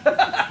begin with.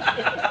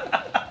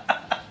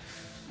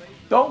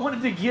 Don't want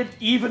it to get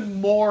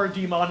even more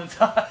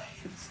demonetized.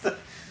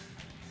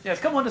 Yes,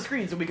 come on the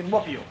screen so we can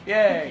whoop you.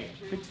 Yay!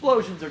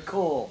 Explosions are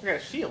cool. I got a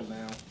shield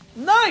now.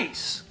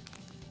 Nice!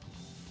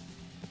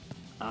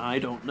 I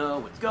don't know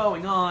what's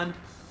going on.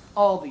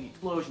 All the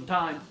explosion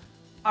time.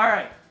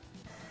 Alright.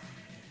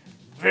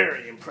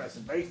 Very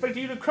impressive. I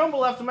expected you to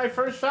crumble after my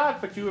first shot,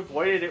 but you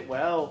avoided it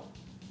well.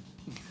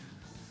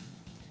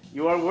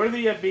 You are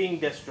worthy of being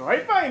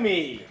destroyed by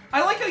me.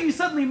 I like how you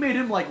suddenly made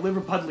him like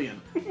Liverpudlian.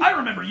 I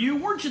remember you,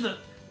 weren't you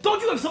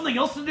don't you have something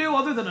else to do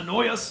other than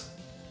annoy us?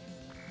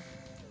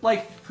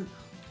 Like,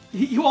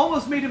 you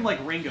almost made him like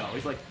Ringo.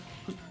 He's like,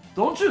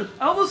 don't you?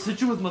 I almost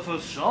hit you with my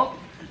first shot.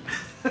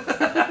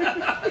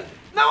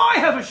 Now I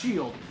have a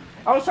shield.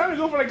 I was trying to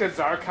go for like a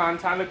Zarkon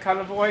kind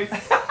of voice.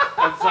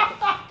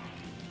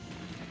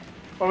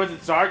 Or was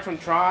it Zark from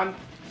Tron?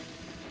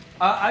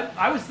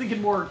 I was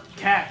thinking more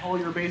Cat, All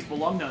Your Base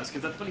Belong to Us,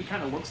 because that's what he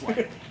kind of looks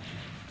like.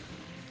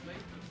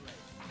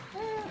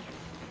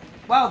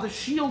 Wow, the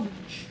shield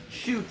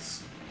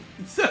shoots.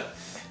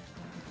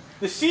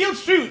 The shield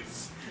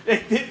shoots!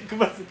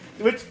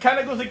 Which kind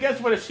of goes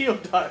against what a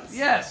shield does.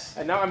 Yes.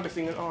 And now I'm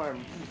missing an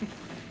arm.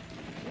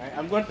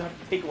 I'm going to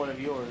have to take one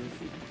of yours.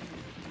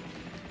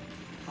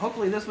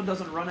 Hopefully this one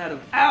doesn't run out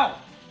of... Ow!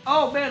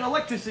 Oh man,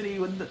 electricity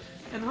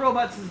and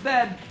robots is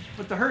bad,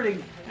 but the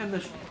hurting and the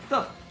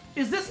stuff.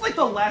 Is this like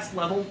the last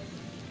level?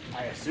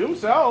 I assume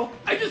so.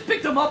 I just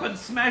picked him up and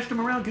smashed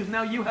him around because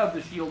now you have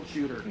the shield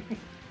shooter.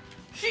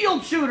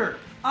 Shield shooter!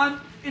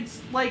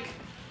 It's like,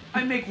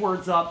 I make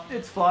words up.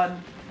 It's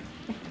fun.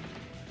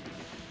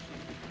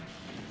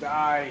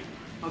 Die.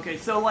 Okay,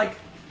 so like,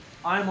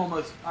 I'm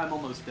almost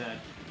dead.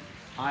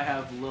 I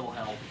have little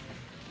health.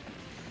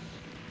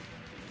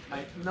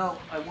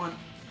 I want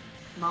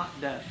not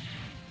death.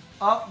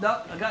 Oh,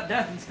 no, I got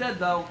death instead,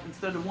 though.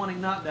 Instead of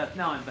wanting not death.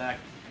 Now I'm back.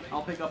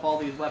 I'll pick up all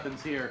these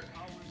weapons here.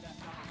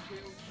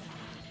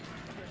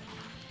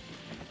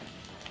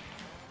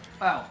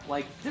 Wow,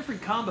 like,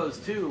 different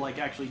combos, too, like,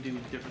 actually do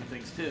different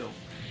things, too.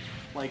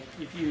 Like,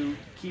 if you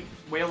keep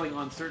wailing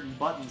on certain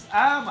buttons...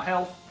 Ah, my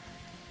health!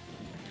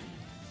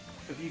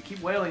 If you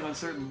keep wailing on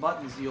certain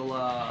buttons, you'll,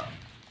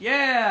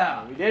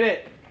 Yeah! We did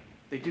it.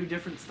 They do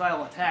different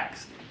style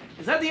attacks.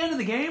 Is that the end of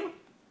the game?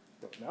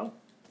 Don't know.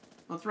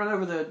 Let's run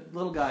over the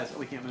little guys. Oh,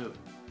 we can't move.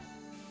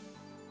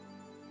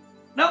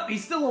 Nope,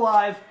 he's still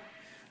alive.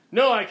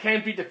 No, I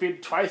can't be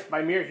defeated twice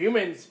by mere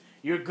humans.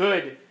 You're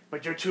good,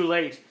 but you're too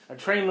late. A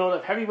trainload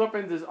of heavy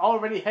weapons is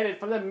already headed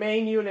for the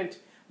main unit.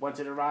 Once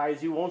it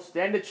arrives, you won't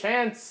stand a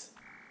chance.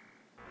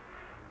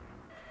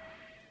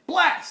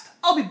 Blast!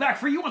 I'll be back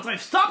for you once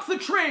I've stopped the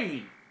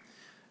train!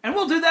 And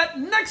we'll do that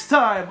next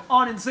time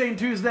on Insane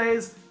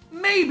Tuesdays.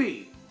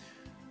 Maybe!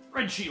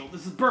 Red Shield,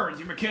 this is Burns,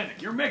 your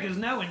mechanic. Your mech is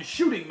now in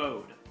shooting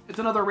mode. It's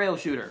another rail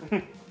shooter.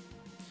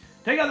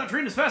 Take out that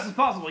train as fast as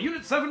possible.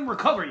 Unit 7 will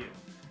cover you.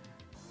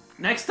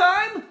 Next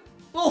time?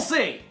 We'll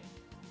see.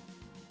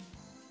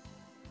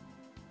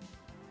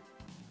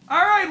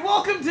 Alright,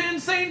 welcome to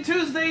Insane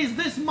Tuesdays.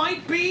 This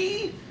might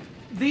be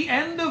the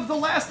end of the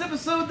last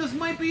episode. This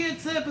might be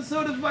its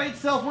episode by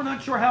itself. We're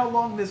not sure how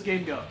long this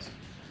game goes.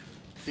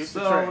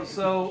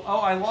 Oh,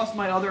 I lost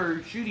my other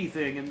shooty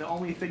thing, and the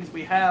only things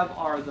we have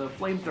are the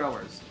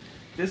flamethrowers.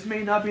 This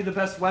may not be the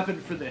best weapon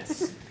for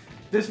this.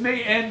 This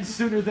may end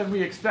sooner than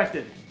we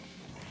expected.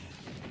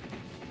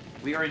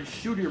 We are in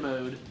shooter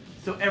mode,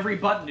 so every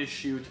button is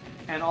shoot,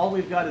 and all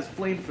we've got is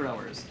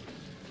flamethrowers.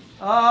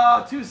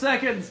 2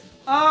 seconds.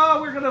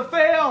 We're gonna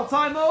fail.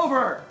 Time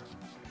over.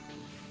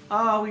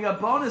 We got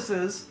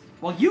bonuses.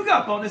 Well, you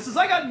got bonuses.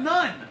 I got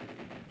none.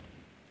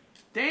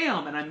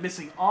 Damn, and I'm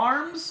missing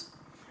arms.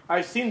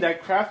 I've seen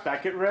that craft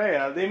back at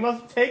Rhea. They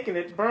must have taken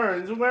it.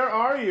 Burns, where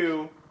are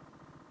you?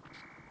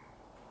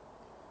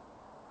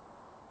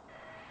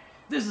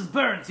 This is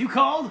Burns. You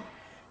called?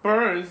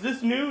 Burns,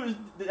 that's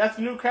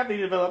the new craft they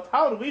developed.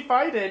 How do we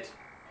fight it?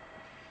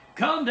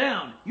 Calm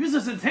down. Use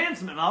this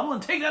enhancement model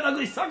and take that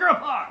ugly sucker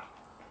apart.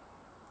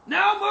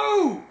 Now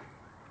move!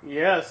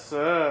 Yes,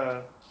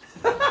 sir.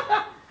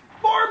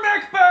 More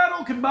mech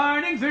battle,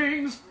 combining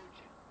things.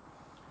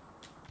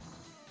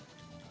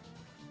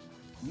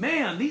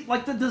 Man,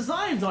 the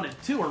designs on it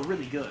too are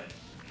really good.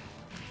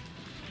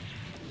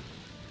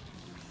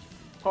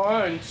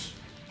 Punch.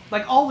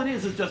 Like all it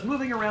is just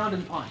moving around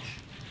and punch.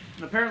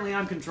 And apparently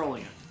I'm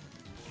controlling it.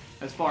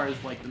 As far as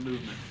like the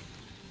movement.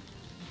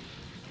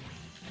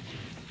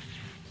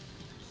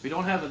 We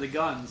don't have the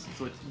guns,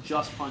 so it's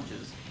just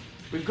punches.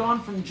 We've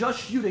gone from just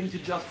shooting to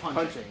just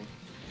punching.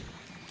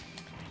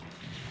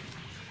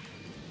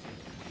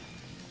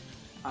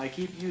 I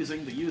keep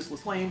using the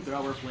useless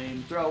flamethrower.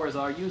 Flamethrowers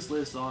are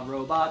useless on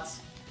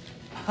robots.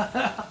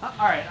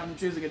 Alright, I'm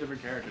choosing a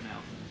different character now.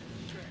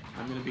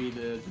 I'm gonna be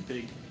the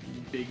big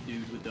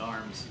dude with the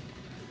arms.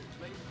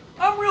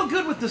 I'm real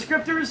good with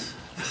descriptors.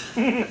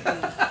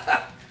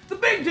 The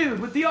big dude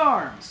with the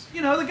arms.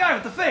 You know, the guy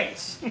with the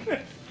face.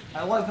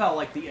 I love how,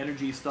 like, the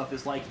energy stuff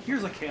is like,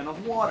 here's a can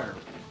of water.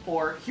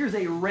 Or, here's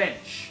a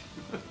wrench.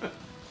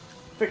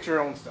 Fix your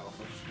own stuff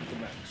with the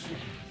wrench.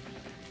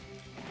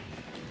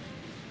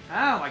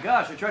 Oh my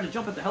gosh, I tried to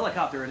jump at the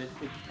helicopter and it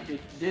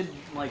did,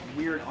 like,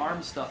 weird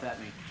arm stuff at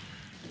me.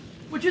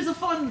 Which is a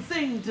fun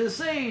thing to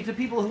say to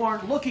people who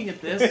aren't looking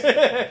at this.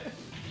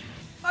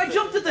 I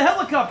jumped at the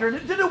helicopter and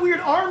it did a weird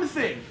arm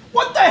thing.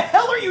 What the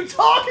hell are you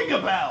talking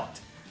about?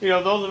 You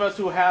know, those of us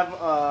who have,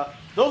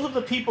 those are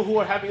the people who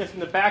are having us in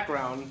the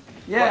background.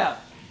 Yeah.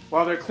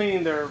 While they're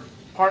cleaning their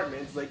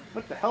apartments. Like,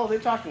 what the hell are they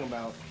talking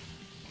about?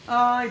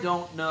 I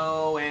don't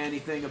know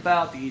anything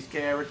about these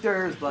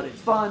characters, but it's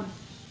fun.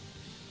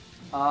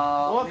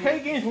 Well,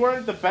 arcade games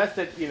weren't the best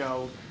at, you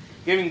know,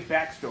 giving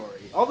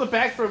backstory. All the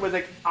backstory was,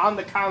 like, on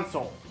the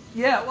console.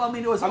 Yeah, well, I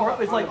mean, it was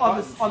like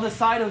on the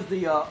side of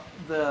the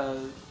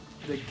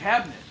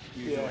cabinet,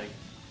 usually. Yeah.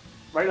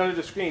 Right under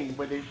the screen,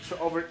 where they show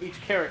over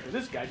each character.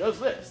 This guy does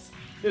this.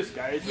 This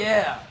guy is...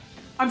 Yeah.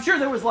 I'm sure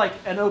there was, like,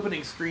 an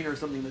opening screen or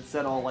something that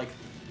said all, like,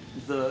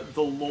 the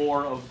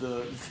lore of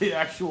the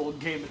actual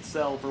game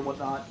itself or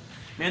whatnot.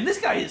 Man, this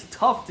guy is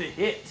tough to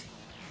hit.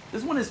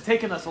 This one has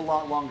taken us a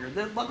lot longer.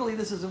 Luckily,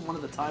 this isn't one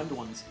of the timed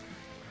ones.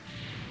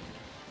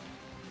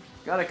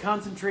 Gotta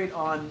concentrate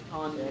on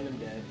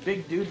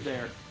big dude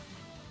there.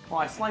 Oh,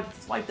 I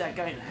swiped that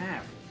guy in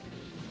half.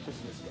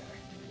 Just this guy.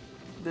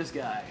 This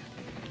guy.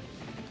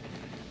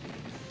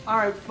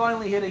 Alright,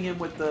 finally hitting him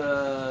with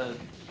the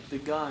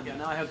gun. Yeah.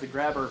 Now I have the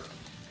grabber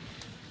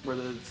where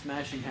the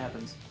smashing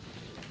happens.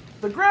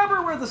 The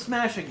grabber where the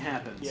smashing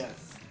happens.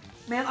 Yes.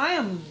 Man, I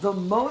am the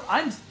most...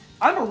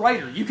 I'm a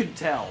writer, you can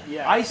tell.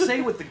 Yeah. I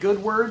say what the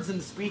good words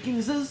and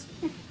speakings is.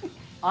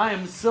 I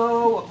am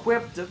so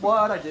equipped at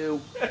what I do.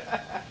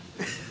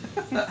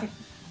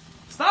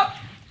 Stop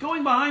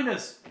going behind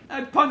us.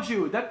 I'd punch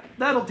you.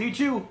 That'll teach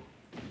you.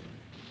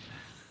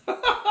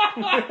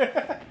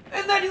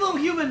 And that little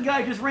human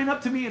guy just ran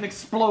up to me and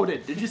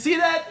exploded. Did you see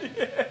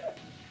that?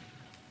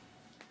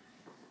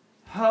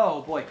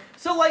 Oh boy.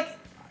 So like,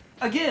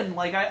 again,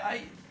 like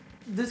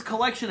this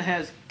collection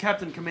has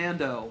Captain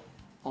Commando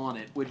on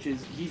it, which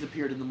is, he's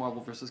appeared in the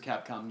Marvel vs.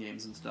 Capcom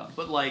games and stuff,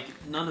 but like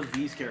none of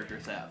these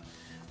characters have.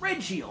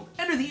 Red Shield.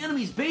 Enter the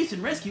enemy's base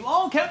and rescue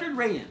all captured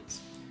Rayans.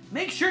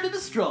 Make sure to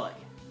destroy.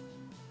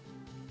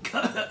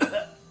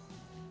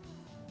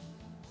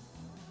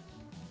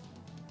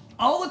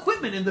 All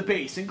equipment in the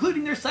base,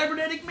 including their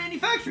cybernetic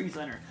manufacturing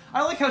center.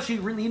 I like how she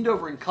leaned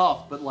over and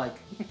coughed, but like...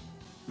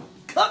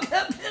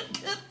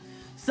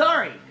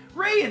 Sorry,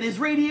 Rayan is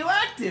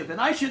radioactive,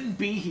 and I shouldn't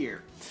be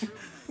here.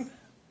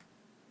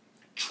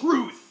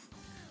 Truth.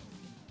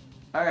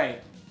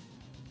 Alright.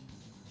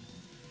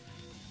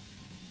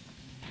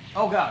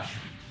 Oh gosh.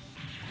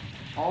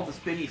 All the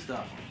spinny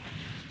stuff.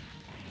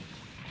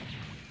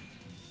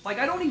 Like,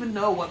 I don't even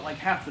know what, like,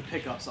 half the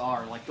pickups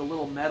are. Like, the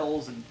little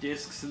medals and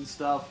discs and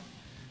stuff.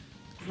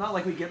 It's not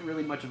like we get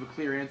really much of a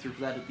clear answer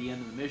for that at the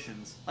end of the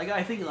missions. Like,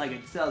 I think, like,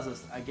 it tells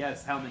us, I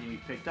guess, how many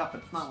we've picked up,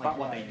 but it's not like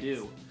what they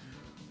do.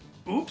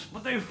 Oops,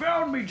 but they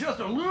found me just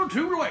a little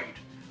too late.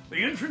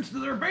 The entrance to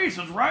their base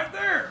is right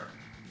there.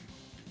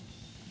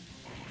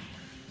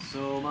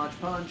 So much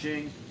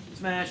punching,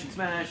 smashing,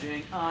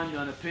 smashing. I'm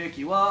gonna pick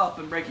you up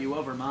and break you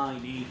over my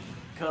knee.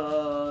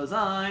 'Cause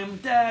I'm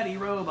Daddy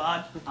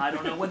Robot. I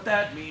don't know what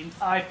that means.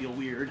 I feel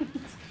weird.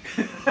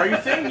 Are you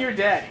saying you're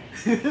daddy?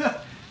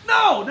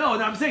 No,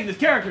 I'm saying this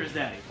character is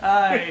Daddy.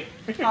 I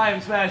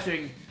am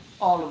smashing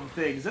all of the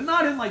things. And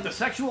not in like the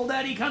sexual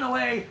daddy kind of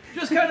way.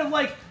 Just kind of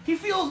like, he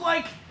feels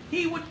like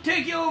he would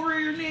take you over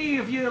your knee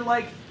if you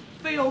like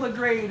failed a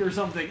grade or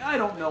something. I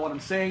don't know what I'm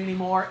saying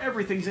anymore.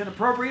 Everything's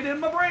inappropriate in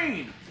my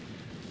brain.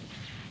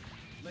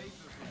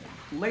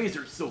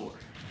 Laser sword.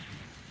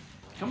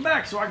 Come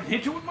back so I can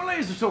hit you with my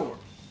laser sword.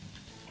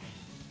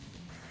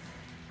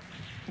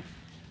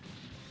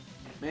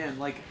 Man,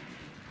 like...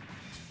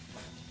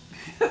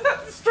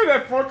 Destroy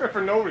that forklift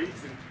for no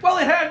reason. Well,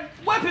 it had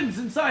weapons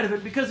inside of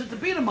it because it's a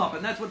beat 'em up,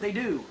 and that's what they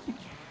do.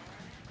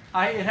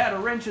 It had a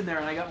wrench in there,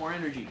 and I got more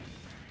energy.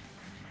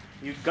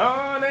 You've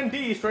gone and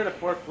destroyed a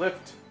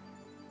forklift.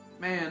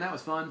 Man, that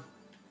was fun.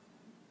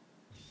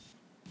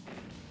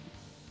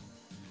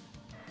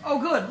 Oh,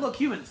 good. Look,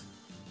 humans.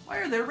 Why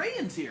are there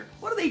Rayans here?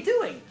 What are they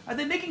doing? Are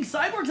they making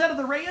cyborgs out of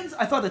the Rayans?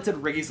 I thought it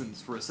said raisins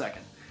for a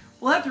second.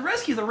 We'll have to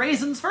rescue the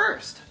raisins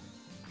first.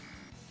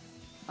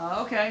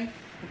 Okay.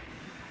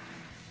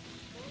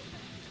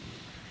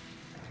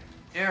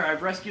 Here,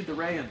 I've rescued the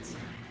Rayans.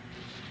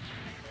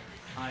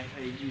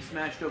 You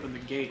smashed open the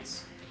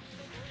gates.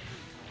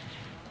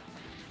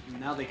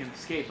 Now they can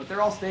escape, but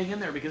they're all staying in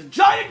there because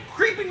giant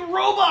creeping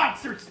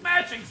robots are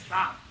smashing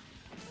stuff!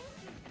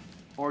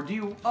 Or do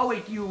you... Oh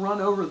wait, do you run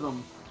over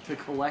them to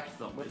collect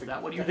them? Is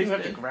that what you I think we just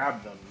have did? to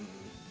grab them.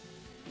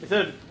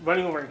 Instead of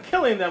running over and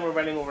killing them, we're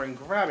running over and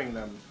grabbing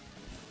them.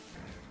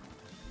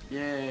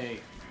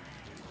 Yay.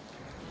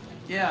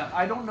 Yeah,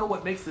 I don't know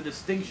what makes the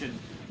distinction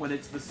when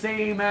it's the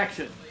same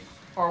action.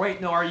 Or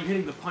wait, no, are you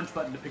hitting the punch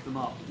button to pick them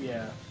up?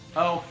 Yeah.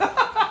 Oh.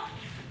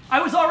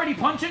 I was already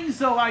punching,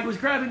 so I was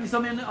grabbing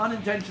some in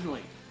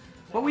unintentionally.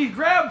 But we've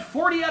grabbed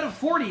 40 out of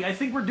 40. I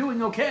think we're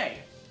doing okay.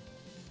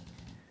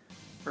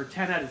 Or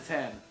 10 out of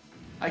 10.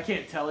 I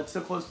can't tell. It's so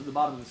close to the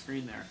bottom of the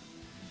screen there.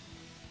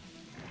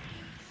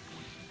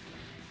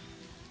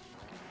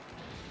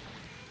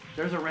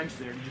 There's a wrench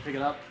there. Did you pick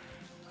it up?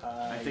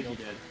 I think you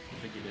did. I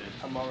think you did.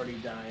 I'm already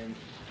dying.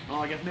 Oh,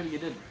 I guess maybe you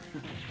didn't.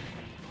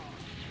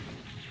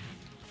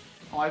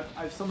 Oh,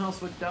 I've somehow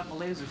switched out my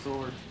laser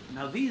sword.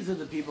 Now these are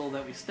the people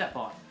that we step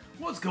on.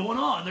 What's going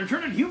on? They're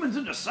turning humans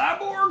into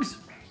cyborgs?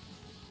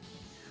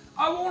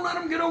 I won't let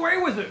them get away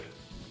with it.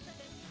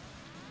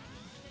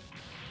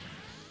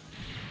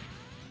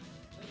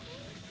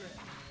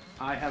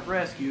 I have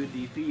rescued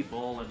these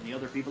people and the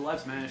other people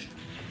I've smashed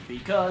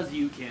because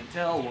you can't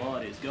tell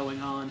what is going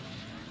on.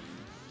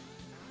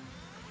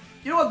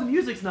 You know what? The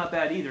music's not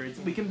bad either.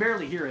 We can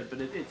barely hear it,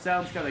 but it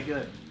sounds kind of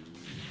good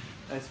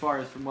as far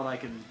as from what I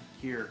can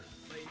hear.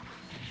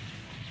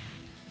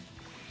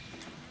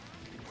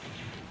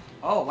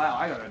 Oh, wow,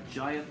 I got a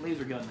giant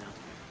laser gun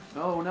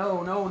now.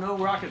 No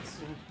rockets.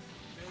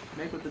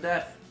 Make with the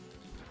death.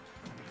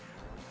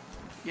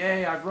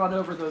 Yay, I've run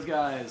over those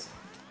guys.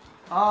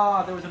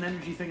 Ah, there was an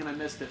energy thing and I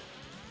missed it.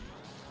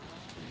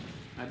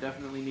 I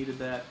definitely needed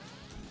that.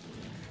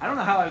 I don't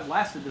know how I've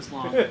lasted this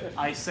long.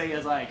 I say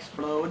as I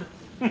explode.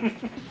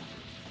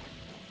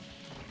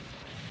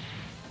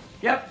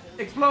 Yep,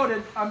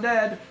 exploded. I'm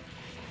dead.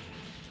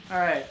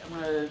 Alright,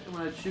 I'm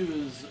gonna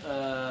choose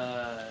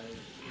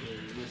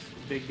this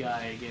big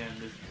guy again.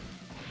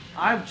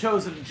 I've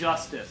chosen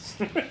Justice.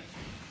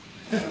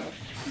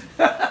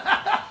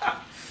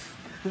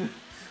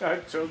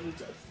 I've chosen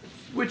Justice.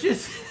 Which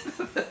is...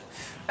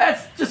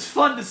 that's just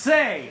fun to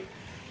say.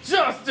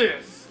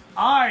 Justice!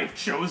 I've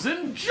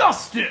chosen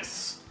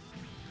Justice!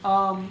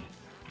 You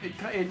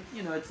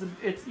know,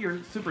 it's your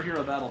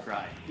superhero battle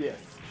cry. Yes.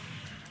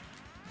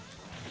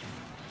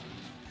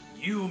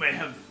 You may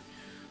have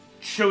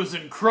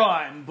chosen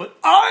crime, but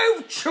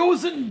I've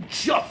chosen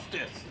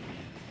justice.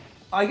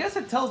 I guess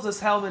it tells us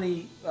how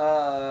many,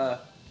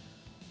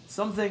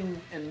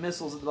 something and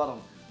missiles at the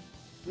bottom.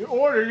 You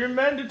ordered your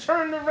men to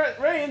turn the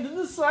reins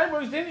into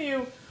cyborgs, didn't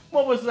you?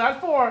 What was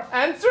that for?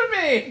 Answer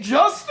me!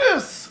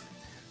 Justice!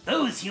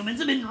 Those humans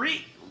have been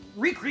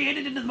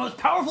recreated into the most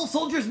powerful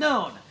soldiers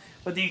known,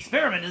 but the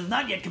experiment is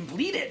not yet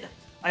completed.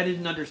 I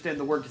didn't understand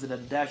the word because it had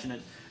a dash in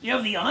it. You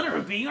have the honor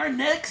of being our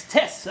next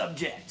test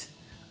subject.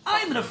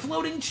 I'm in a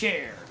floating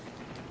chair.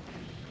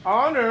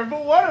 Honor,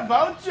 but what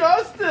about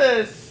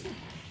justice?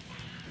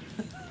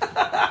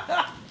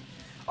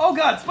 Oh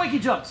god, spiky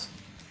jumps!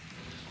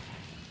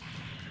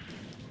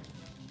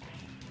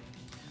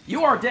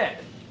 You are dead.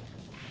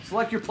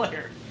 Select your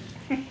player.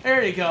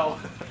 There you go.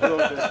 I'm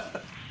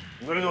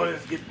gonna go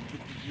get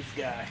this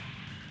guy.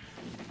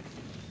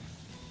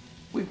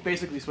 We've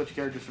basically switched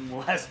characters from the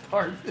last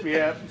part.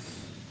 Yep.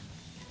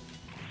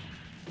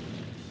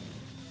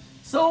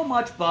 So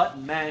much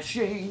button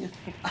mashing.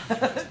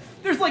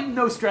 There's like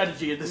no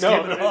strategy in this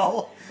game at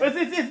all.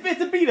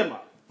 It's a beat 'em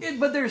up.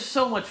 But there's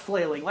so much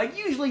flailing. Like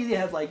usually they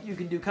have like you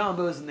can do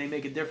combos and they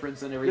make a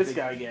difference and everything. This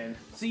guy again.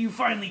 So you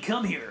finally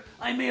come here.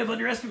 I may have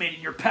underestimated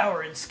your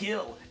power and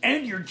skill,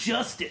 and your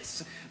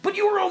justice. But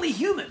you are only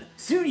human.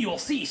 Soon you will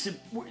see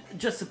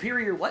Just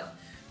superior what?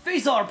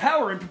 face our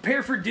power and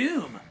prepare for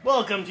doom.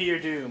 Welcome to your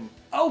doom.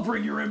 I'll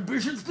bring your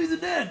ambitions to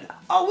the end.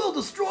 I will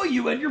destroy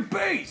you and your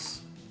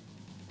base.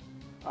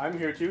 I'm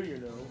here too, you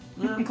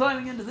know. I'm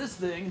climbing into this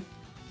thing.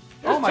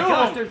 There's Oh my two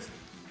gosh, of 'em. there's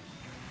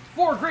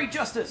 4 great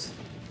justice.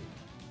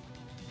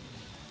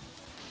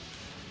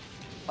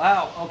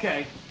 Wow,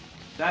 okay.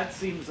 That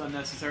seems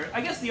unnecessary.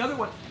 I guess the other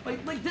one,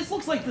 like this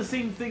looks like the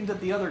same thing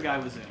that the other guy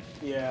was in.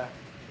 Yeah.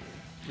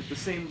 With the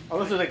same... Oh,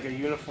 this is like a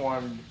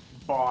uniformed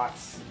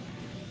boss.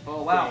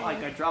 Oh wow, thing.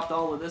 like I dropped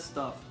all of this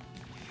stuff.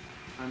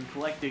 I'm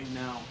collecting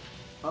now.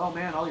 Oh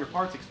man, all your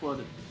parts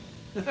exploded.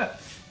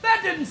 That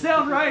didn't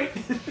sound right!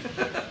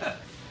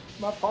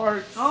 My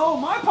parts. Oh,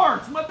 my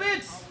parts, my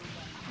bits!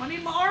 I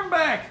need my arm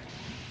back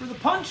for the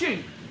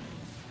punching.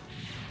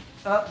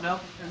 No,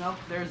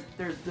 there's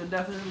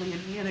definitely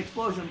an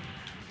explosion.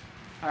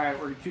 Alright,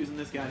 we're choosing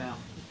this guy now.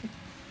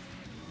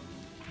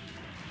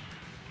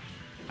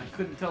 I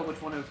couldn't tell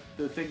which one of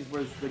the things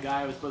was the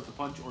guy I was supposed to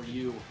punch or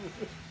you.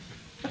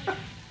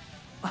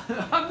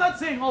 I'm not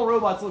saying all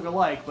robots look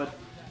alike, but,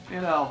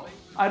 you know,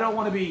 I don't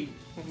want to be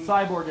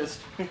cyborgist.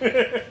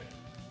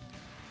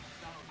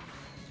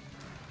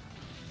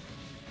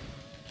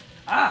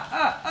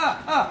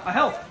 My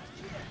health.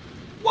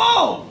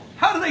 Whoa!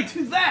 How do they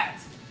do that?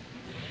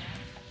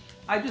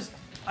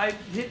 I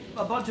hit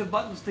a bunch of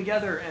buttons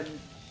together and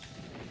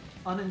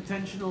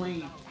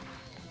unintentionally,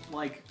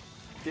 like,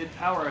 did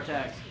power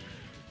attacks.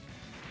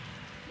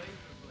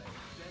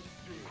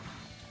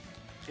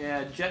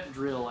 Yeah, jet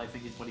drill, I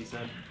think is what he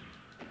said.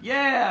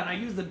 Yeah, and I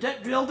used the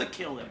jet drill to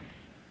kill him.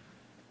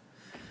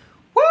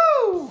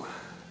 Woo!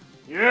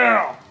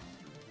 Yeah!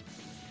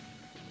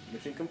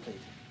 Mission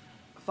complete.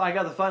 If I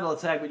got the final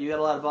attack, but you got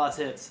a lot of boss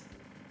hits.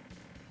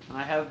 And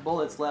I have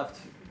bullets left.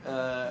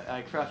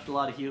 I crushed a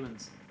lot of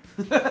humans.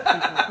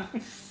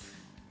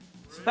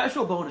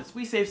 Special bonus.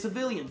 We save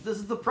civilians. This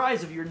is the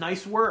prize of your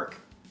nice work.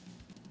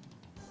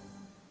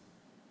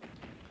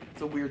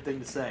 It's a weird thing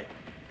to say.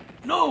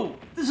 No,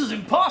 this is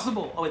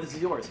impossible. Oh wait, this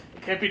is yours.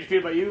 Can't be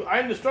defeated by you. I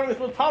am the strongest,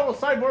 most powerful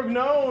cyborg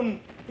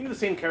known. I think the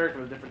same character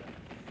was different.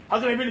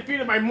 How can I be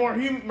defeated by mere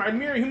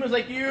humans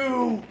like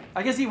you?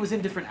 I guess he was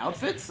in different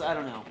outfits? I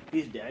don't know.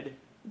 He's dead.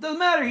 It doesn't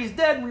matter, he's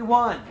dead and we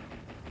won.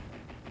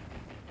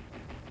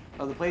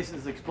 Oh, the place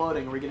is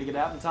exploding. Are we gonna get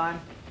out in time?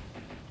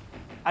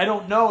 I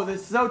don't know,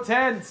 this is so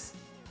tense.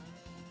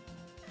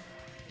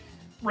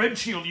 Red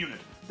Shield Unit,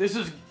 this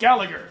is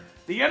Gallagher.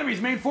 The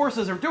enemy's main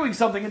forces are doing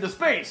something into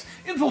space.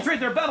 Infiltrate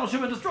their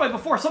battleship and destroy it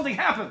before something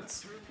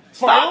happens.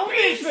 Stop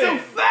being so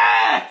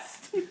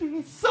fast!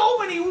 So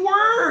many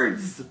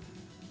words!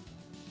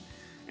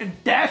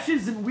 And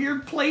dashes in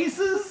weird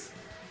places?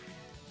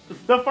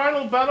 The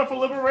final battle for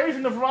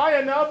liberation of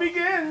Ryan now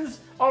begins.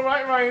 All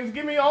right, Ryans,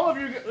 give me all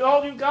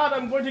you got.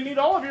 I'm going to need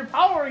all of your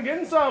power and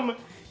then some.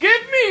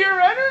 Give me your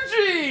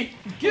energy.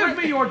 Give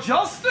me your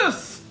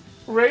justice!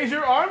 Raise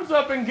your arms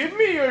up and give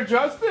me your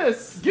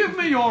justice. Give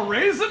me your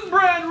Raisin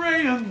Bran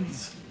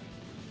Rains!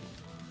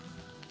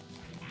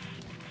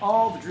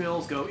 All the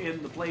drills go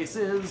in the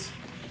places.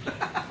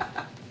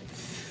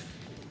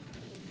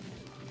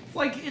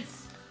 Like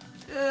it's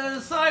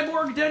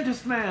Cyborg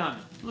Dentist Man.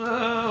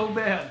 Oh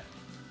man.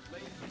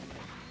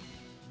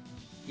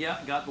 Yeah,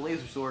 got the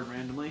laser sword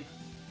randomly.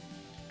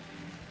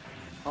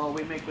 Oh,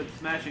 we make with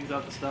smashings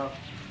of the stuff.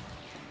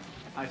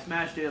 I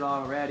smashed it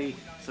already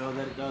so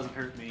that it doesn't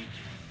hurt me.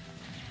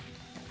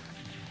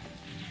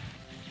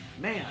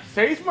 Man,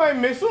 Face my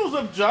missiles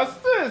of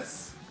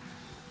justice.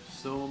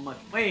 so much.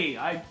 Wait,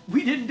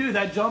 we didn't do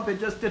that jump, it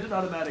just did it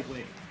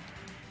automatically.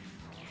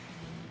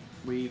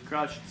 We've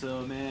crushed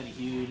so many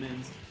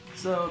humans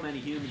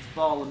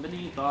fallen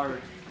beneath our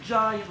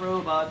giant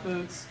robot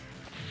boots.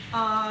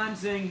 I'm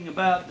singing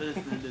about the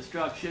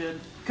destruction,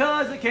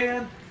 cause I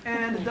can,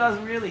 and it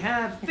doesn't really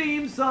have a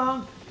theme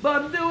song,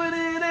 but I'm doing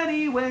it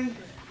anyway.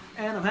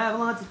 And I'm having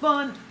lots of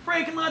fun,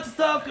 breaking lots of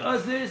stuff,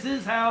 cause this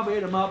is how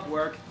beat 'em up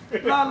work.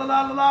 La la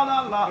la la la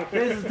la la,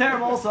 this is a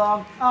terrible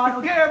song, I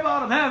don't care,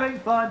 but I'm having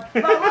fun.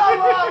 La la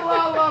la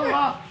la la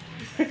la.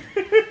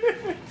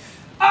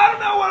 I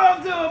don't know what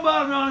I'm doing, but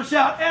I'm gonna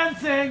shout and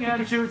sing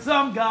and shoot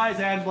some guys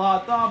and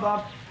blah blah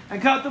blah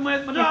and cut them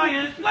with my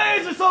giant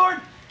laser sword.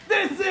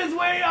 This is the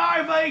way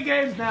I play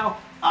games now.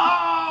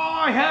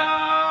 I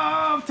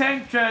have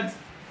tank treads.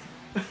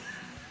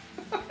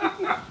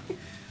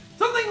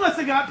 Something must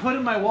have got put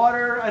in my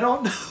water. I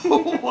don't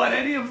know what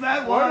any of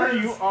that was. What are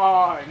you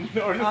on?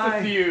 Or just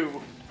a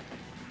few?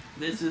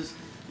 This is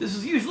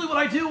usually what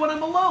I do when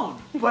I'm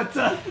alone. But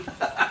oh,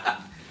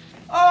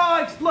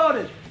 I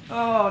exploded.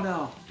 Oh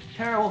no.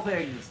 Terrible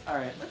things. All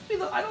right, let's be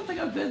the. I don't think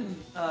I've been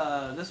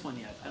this one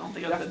yet. I don't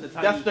think I've been the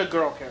tiny. That's the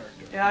girl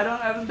character. Yeah, I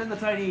haven't been the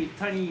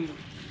tiny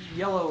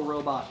yellow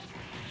robot.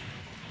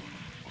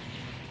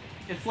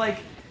 It's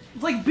like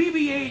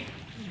BB-8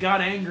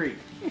 got angry.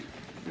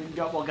 And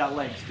got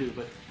legs too,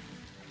 but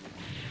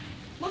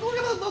look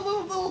at the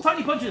little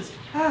tiny punches.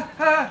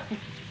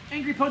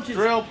 Angry punches.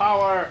 Drill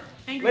power.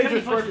 Angry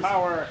Laser sword punches.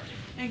 power.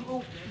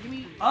 Oh, give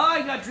me.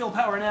 I got drill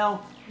power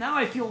now. Now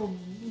I feel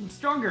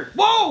stronger.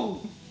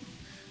 Whoa!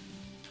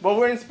 Well,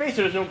 we're in space,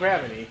 so there's no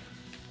gravity.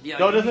 Yeah.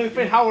 So it doesn't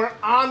fit how we're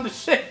on the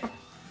ship.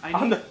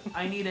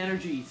 I need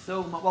energy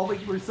so much. Well,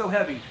 we're so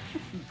heavy.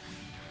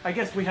 I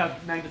guess we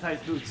have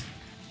magnetized boots.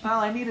 Well,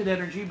 I needed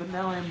energy, but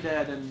now I'm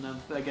dead, and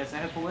I guess I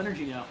have full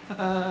energy now.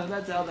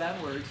 That's how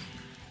that works.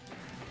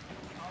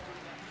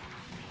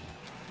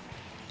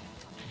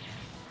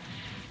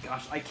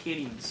 Gosh, I can't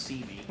even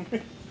see me.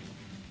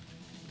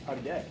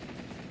 I'm dead.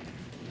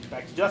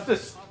 Back to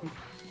justice.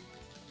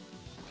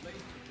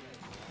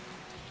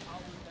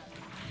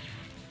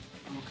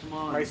 Oh, come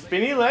on. My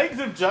spinny legs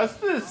of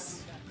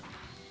justice.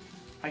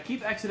 I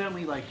keep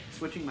accidentally, like,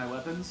 switching my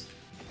weapons.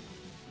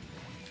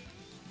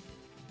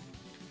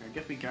 I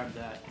guess we grabbed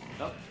that.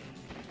 Oh.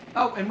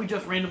 Oh, and we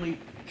just randomly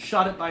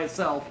shot it by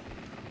itself.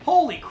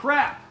 Holy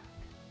crap!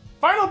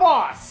 Final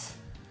boss!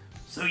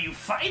 So you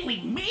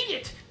finally made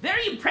it!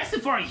 Very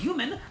impressive for a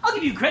human. I'll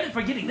give you credit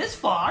for getting this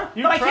far,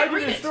 You but I tried can't to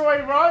read it. destroy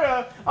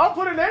Raya. I'll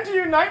put an end to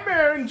your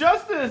nightmare and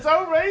justice.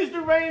 I'll avenge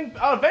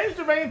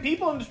the vain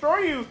people and destroy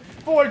you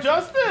for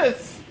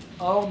justice.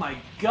 Oh my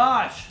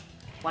gosh!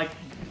 Like,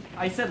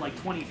 I said like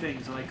 20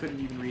 things and I couldn't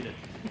even read it.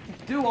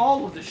 Do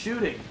all of the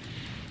shooting.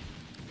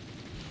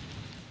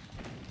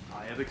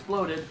 I have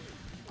exploded.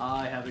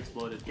 I have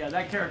exploded. Yeah,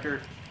 that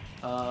character,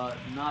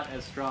 not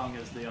as strong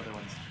as the other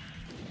ones.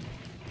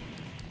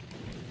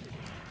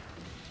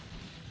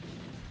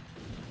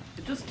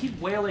 Just keep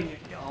wailing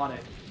on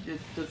it.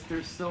 It's just,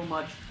 there's so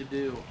much to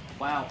do.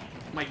 Wow,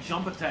 my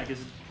jump attack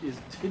is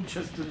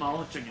just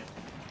demolishing it.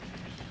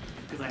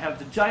 Because I have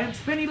the giant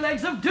spinny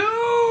legs of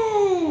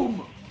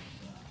doom!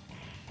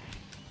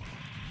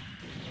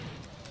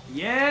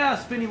 Yeah,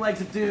 spinny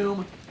legs of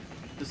doom.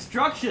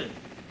 Destruction.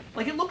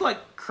 Like, it looked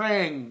like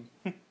Krang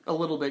a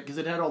little bit because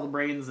it had all the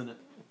brains in it.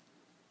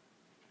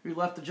 We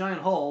left a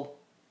giant hole.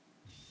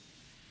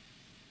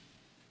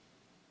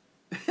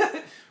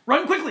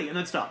 Run quickly and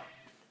then stop.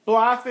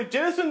 Blasted,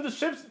 jettison the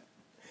ship's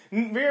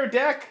rear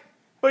deck,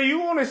 but you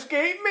won't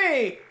escape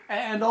me.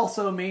 And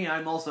also me,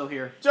 I'm also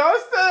here.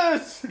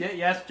 Justice! Yeah,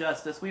 yes,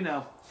 Justice, we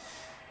know.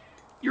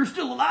 You're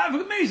still alive?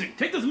 Amazing.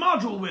 Take this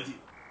module with you.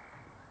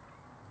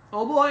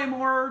 Oh boy,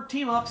 more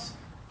team-ups.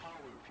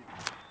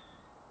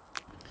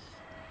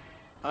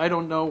 I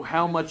don't know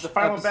how much The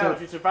final episode... battle.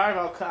 If you survive,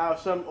 I'll have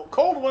some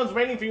cold ones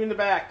waiting for you in the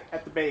back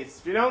at the base.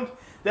 If you don't,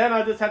 then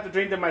I'll just have to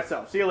drink them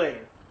myself. See you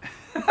later.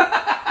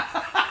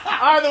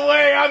 Either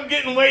way, I'm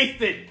getting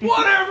wasted.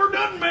 Whatever,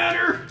 doesn't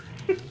matter.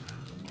 This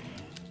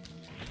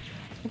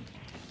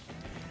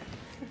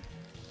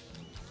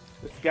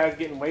guy's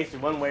getting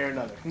wasted one way or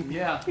another.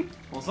 Yeah,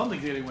 well,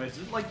 something's getting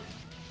wasted. Like,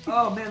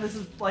 oh man, this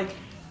is like...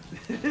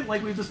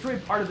 like, we've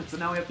destroyed part of it, so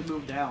now we have to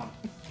move down.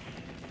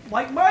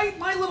 Like,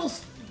 my little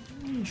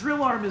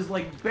drill arm is,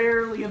 like,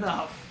 barely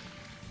enough.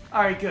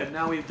 Alright, good,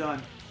 now we've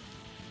done.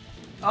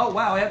 Oh,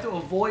 wow, I have to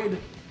avoid...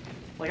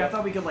 Like, I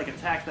thought we could, like,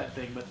 attack that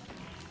thing, but...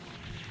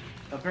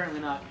 apparently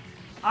not.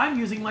 I'm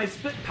using my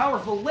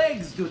powerful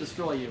legs to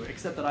destroy you,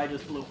 except that I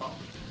just blew up.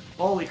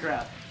 Holy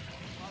crap.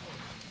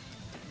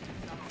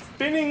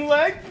 Spinning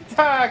leg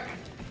attack!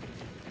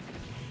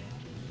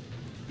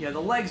 Yeah,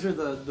 the legs are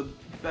the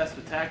best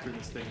attack for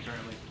this thing,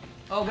 apparently.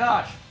 Oh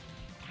gosh!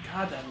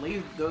 God, that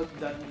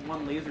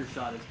one laser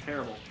shot is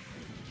terrible.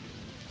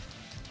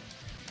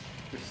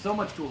 There's so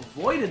much to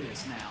avoid in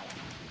this now.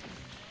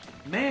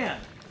 Man,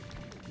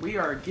 we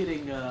are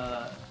getting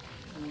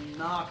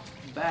knocked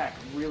back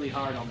really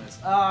hard on this.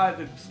 Ah, I've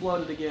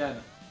exploded again.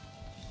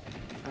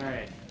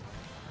 Alright.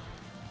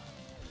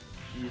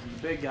 Using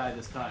the big guy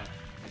this time.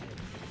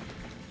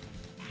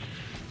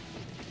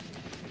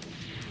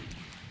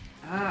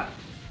 Ah,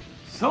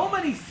 so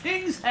many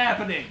things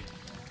happening!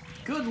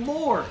 Good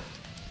lord!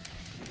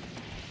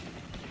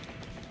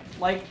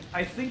 Like,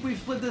 I think we've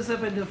split this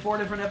up into 4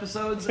 different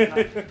episodes.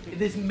 And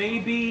this may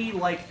be,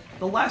 like,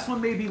 the last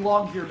one may be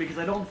longer because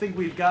I don't think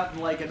we've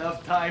gotten, like,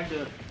 enough time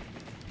to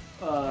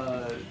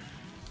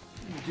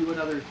do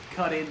another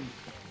cut-in.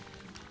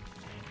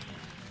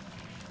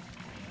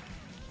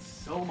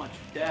 So much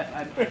death.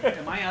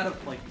 Am I out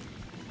of, like...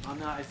 I'm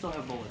not. I still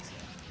have bullets.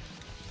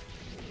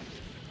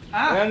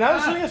 And now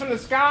they're shooting us from the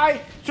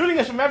sky, shooting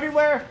us from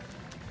everywhere.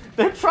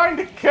 They're trying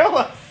to kill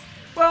us.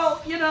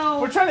 Well, you know...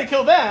 We're trying to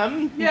kill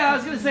them. Yeah, I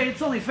was going to say,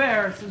 it's only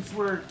fair since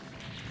we're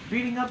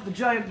beating up the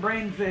giant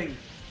brain thing.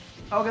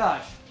 Oh,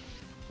 gosh.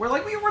 We're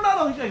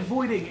not like,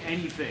 avoiding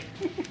anything.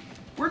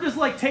 We're just,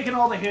 like, taking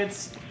all the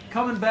hits,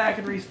 coming back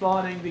and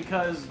respawning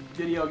because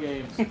video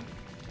games.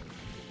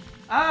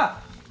 Ah!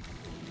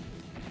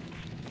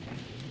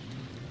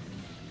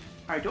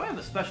 Alright, do I have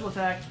a special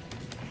attack?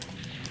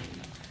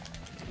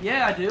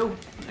 Yeah, I do.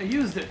 I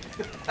used it.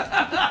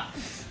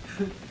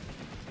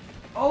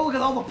 Oh, look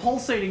at all the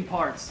pulsating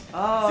parts.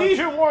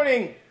 Seizure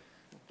warning!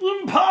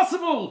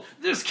 Impossible!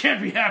 This can't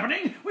be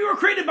happening! We were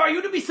created by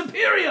you to be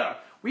superior!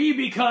 We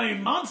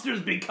became monsters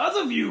because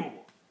of you!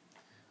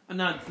 I'm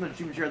not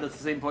even sure that's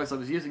the same voice I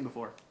was using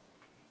before.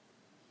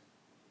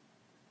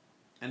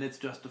 And it's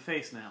just a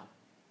face now.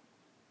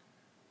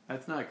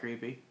 That's not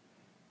creepy.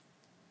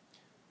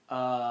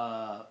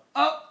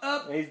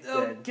 He's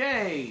dead.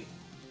 Okay.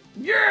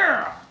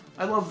 Yeah!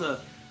 I love the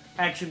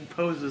action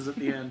poses at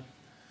the end.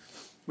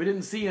 We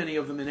didn't see any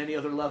of them in any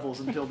other levels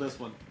until this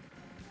one.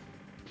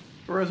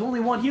 There was only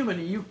one human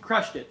and you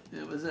crushed it.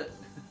 It was it.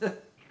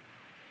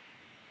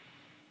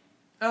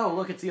 Oh,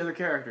 look, it's the other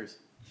characters.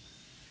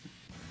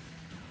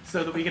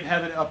 So that we can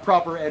have a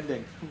proper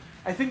ending.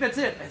 I think that's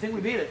it. I think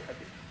we beat it.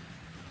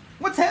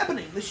 What's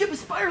happening? The ship is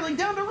spiraling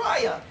down to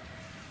Raya!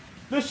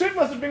 The ship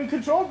must have been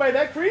controlled by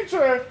that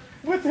creature.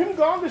 With him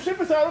gone, the ship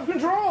is out of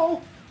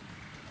control.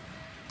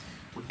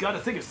 We've got to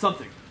think of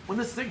something. When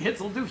this thing hits,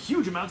 it'll do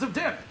huge amounts of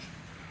damage.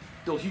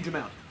 Still a huge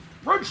amount.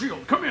 Red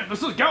Shield, come in.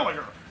 This is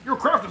Gallagher. Your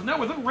craft is now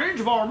within range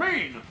of our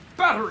main.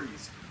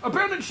 Batteries.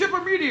 Abandon ship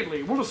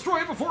immediately. We'll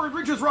destroy it before it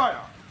reaches Raya.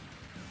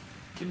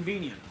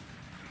 Convenient.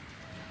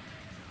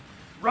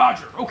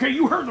 Roger. Okay,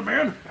 you heard the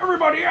man.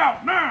 Everybody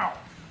out, now.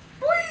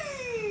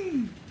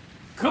 Whee!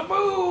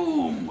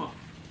 Kaboom!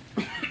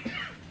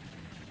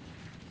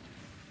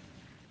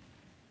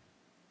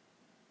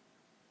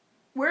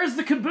 Where's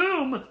the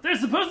kaboom?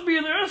 There's supposed to be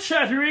an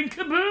earth-shattering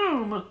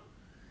kaboom!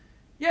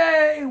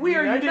 Yay! We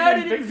are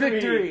united in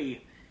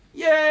victory!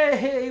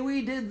 Yay!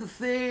 We did the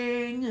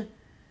thing!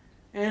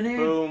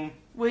 And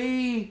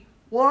we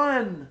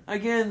won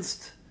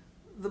against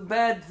the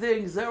bad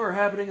things that were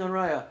happening on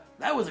Raya.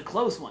 That was a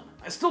close one.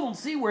 I still don't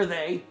see where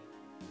they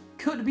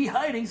could be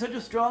hiding such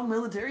a strong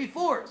military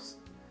force.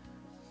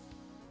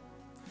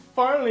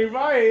 Finally,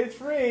 Raya is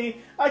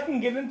free. I can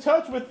get in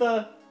touch with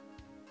the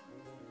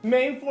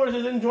main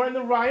forces and join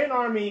the Ryan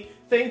army.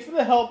 Thanks for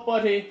the help,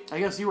 buddy. I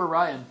guess you were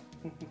Ryan.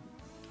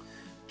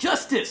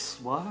 Justice!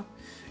 What?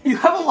 You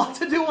have a lot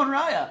to do on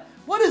Raya.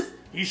 What is...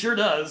 He sure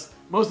does.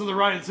 Most of the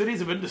Ryan cities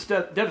have been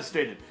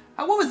devastated.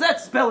 What was that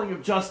spelling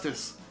of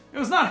justice? It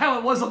was not how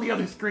it was on the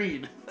other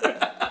screen.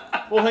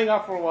 We'll hang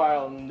out for a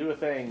while and do a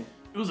thing.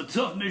 It was a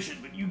tough mission,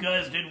 but you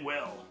guys did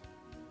well.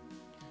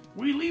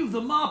 We leave the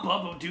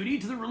mop-up duty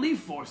to the relief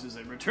forces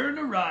and return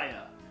to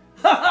Raya.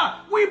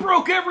 Haha! We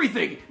broke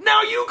everything!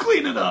 Now you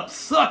clean it up,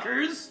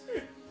 suckers!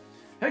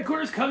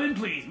 Headquarters, come in,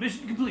 please.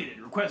 Mission completed.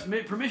 Request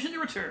permission to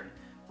return.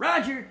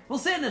 Roger, we'll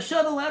send a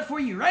shuttle out for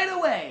you right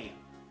away.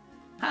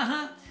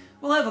 Haha,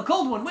 we'll have a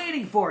cold one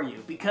waiting for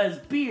you, because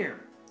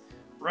beer.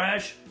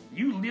 Rash,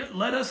 you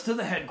led us to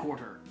the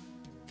headquarters.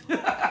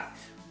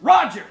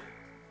 Roger!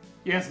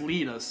 Yes,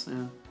 lead us.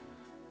 Yeah.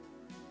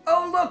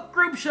 Oh, look,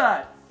 group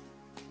shot.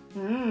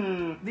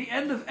 The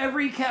end of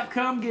every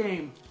Capcom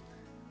game.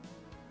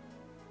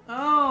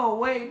 Oh,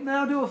 wait,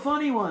 now do a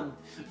funny one.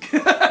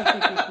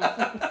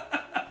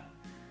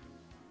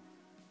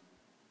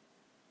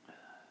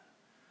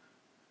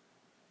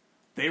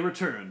 They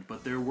returned,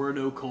 but there were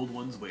no cold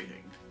ones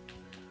waiting.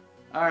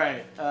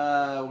 Alright,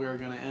 we're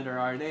gonna enter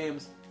our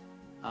names.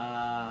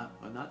 Well,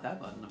 not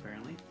that button,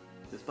 apparently.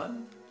 This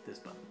button? This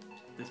button.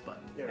 This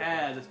button.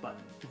 This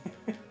button.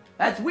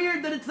 That's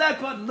weird that it's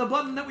that button, the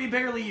button that we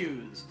barely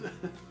used.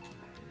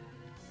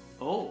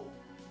 Oh.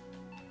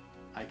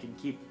 I can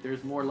keep...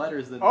 There's more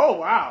letters than... Oh,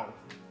 wow.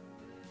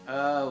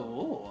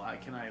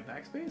 Can I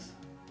backspace?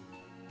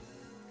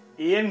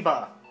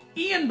 Ianba.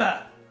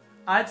 Ianba.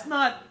 It's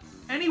not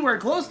anywhere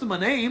close to my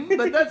name,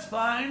 but that's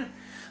fine.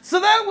 So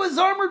that was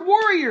Armored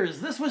Warriors.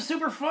 This was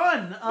super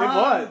fun. It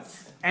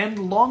was.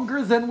 And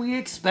longer than we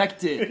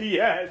expected.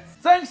 Yes.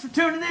 Thanks for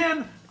tuning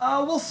in.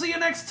 We'll see you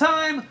next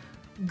time.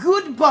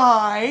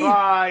 Goodbye.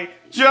 Bye.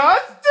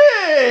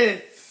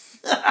 Justice!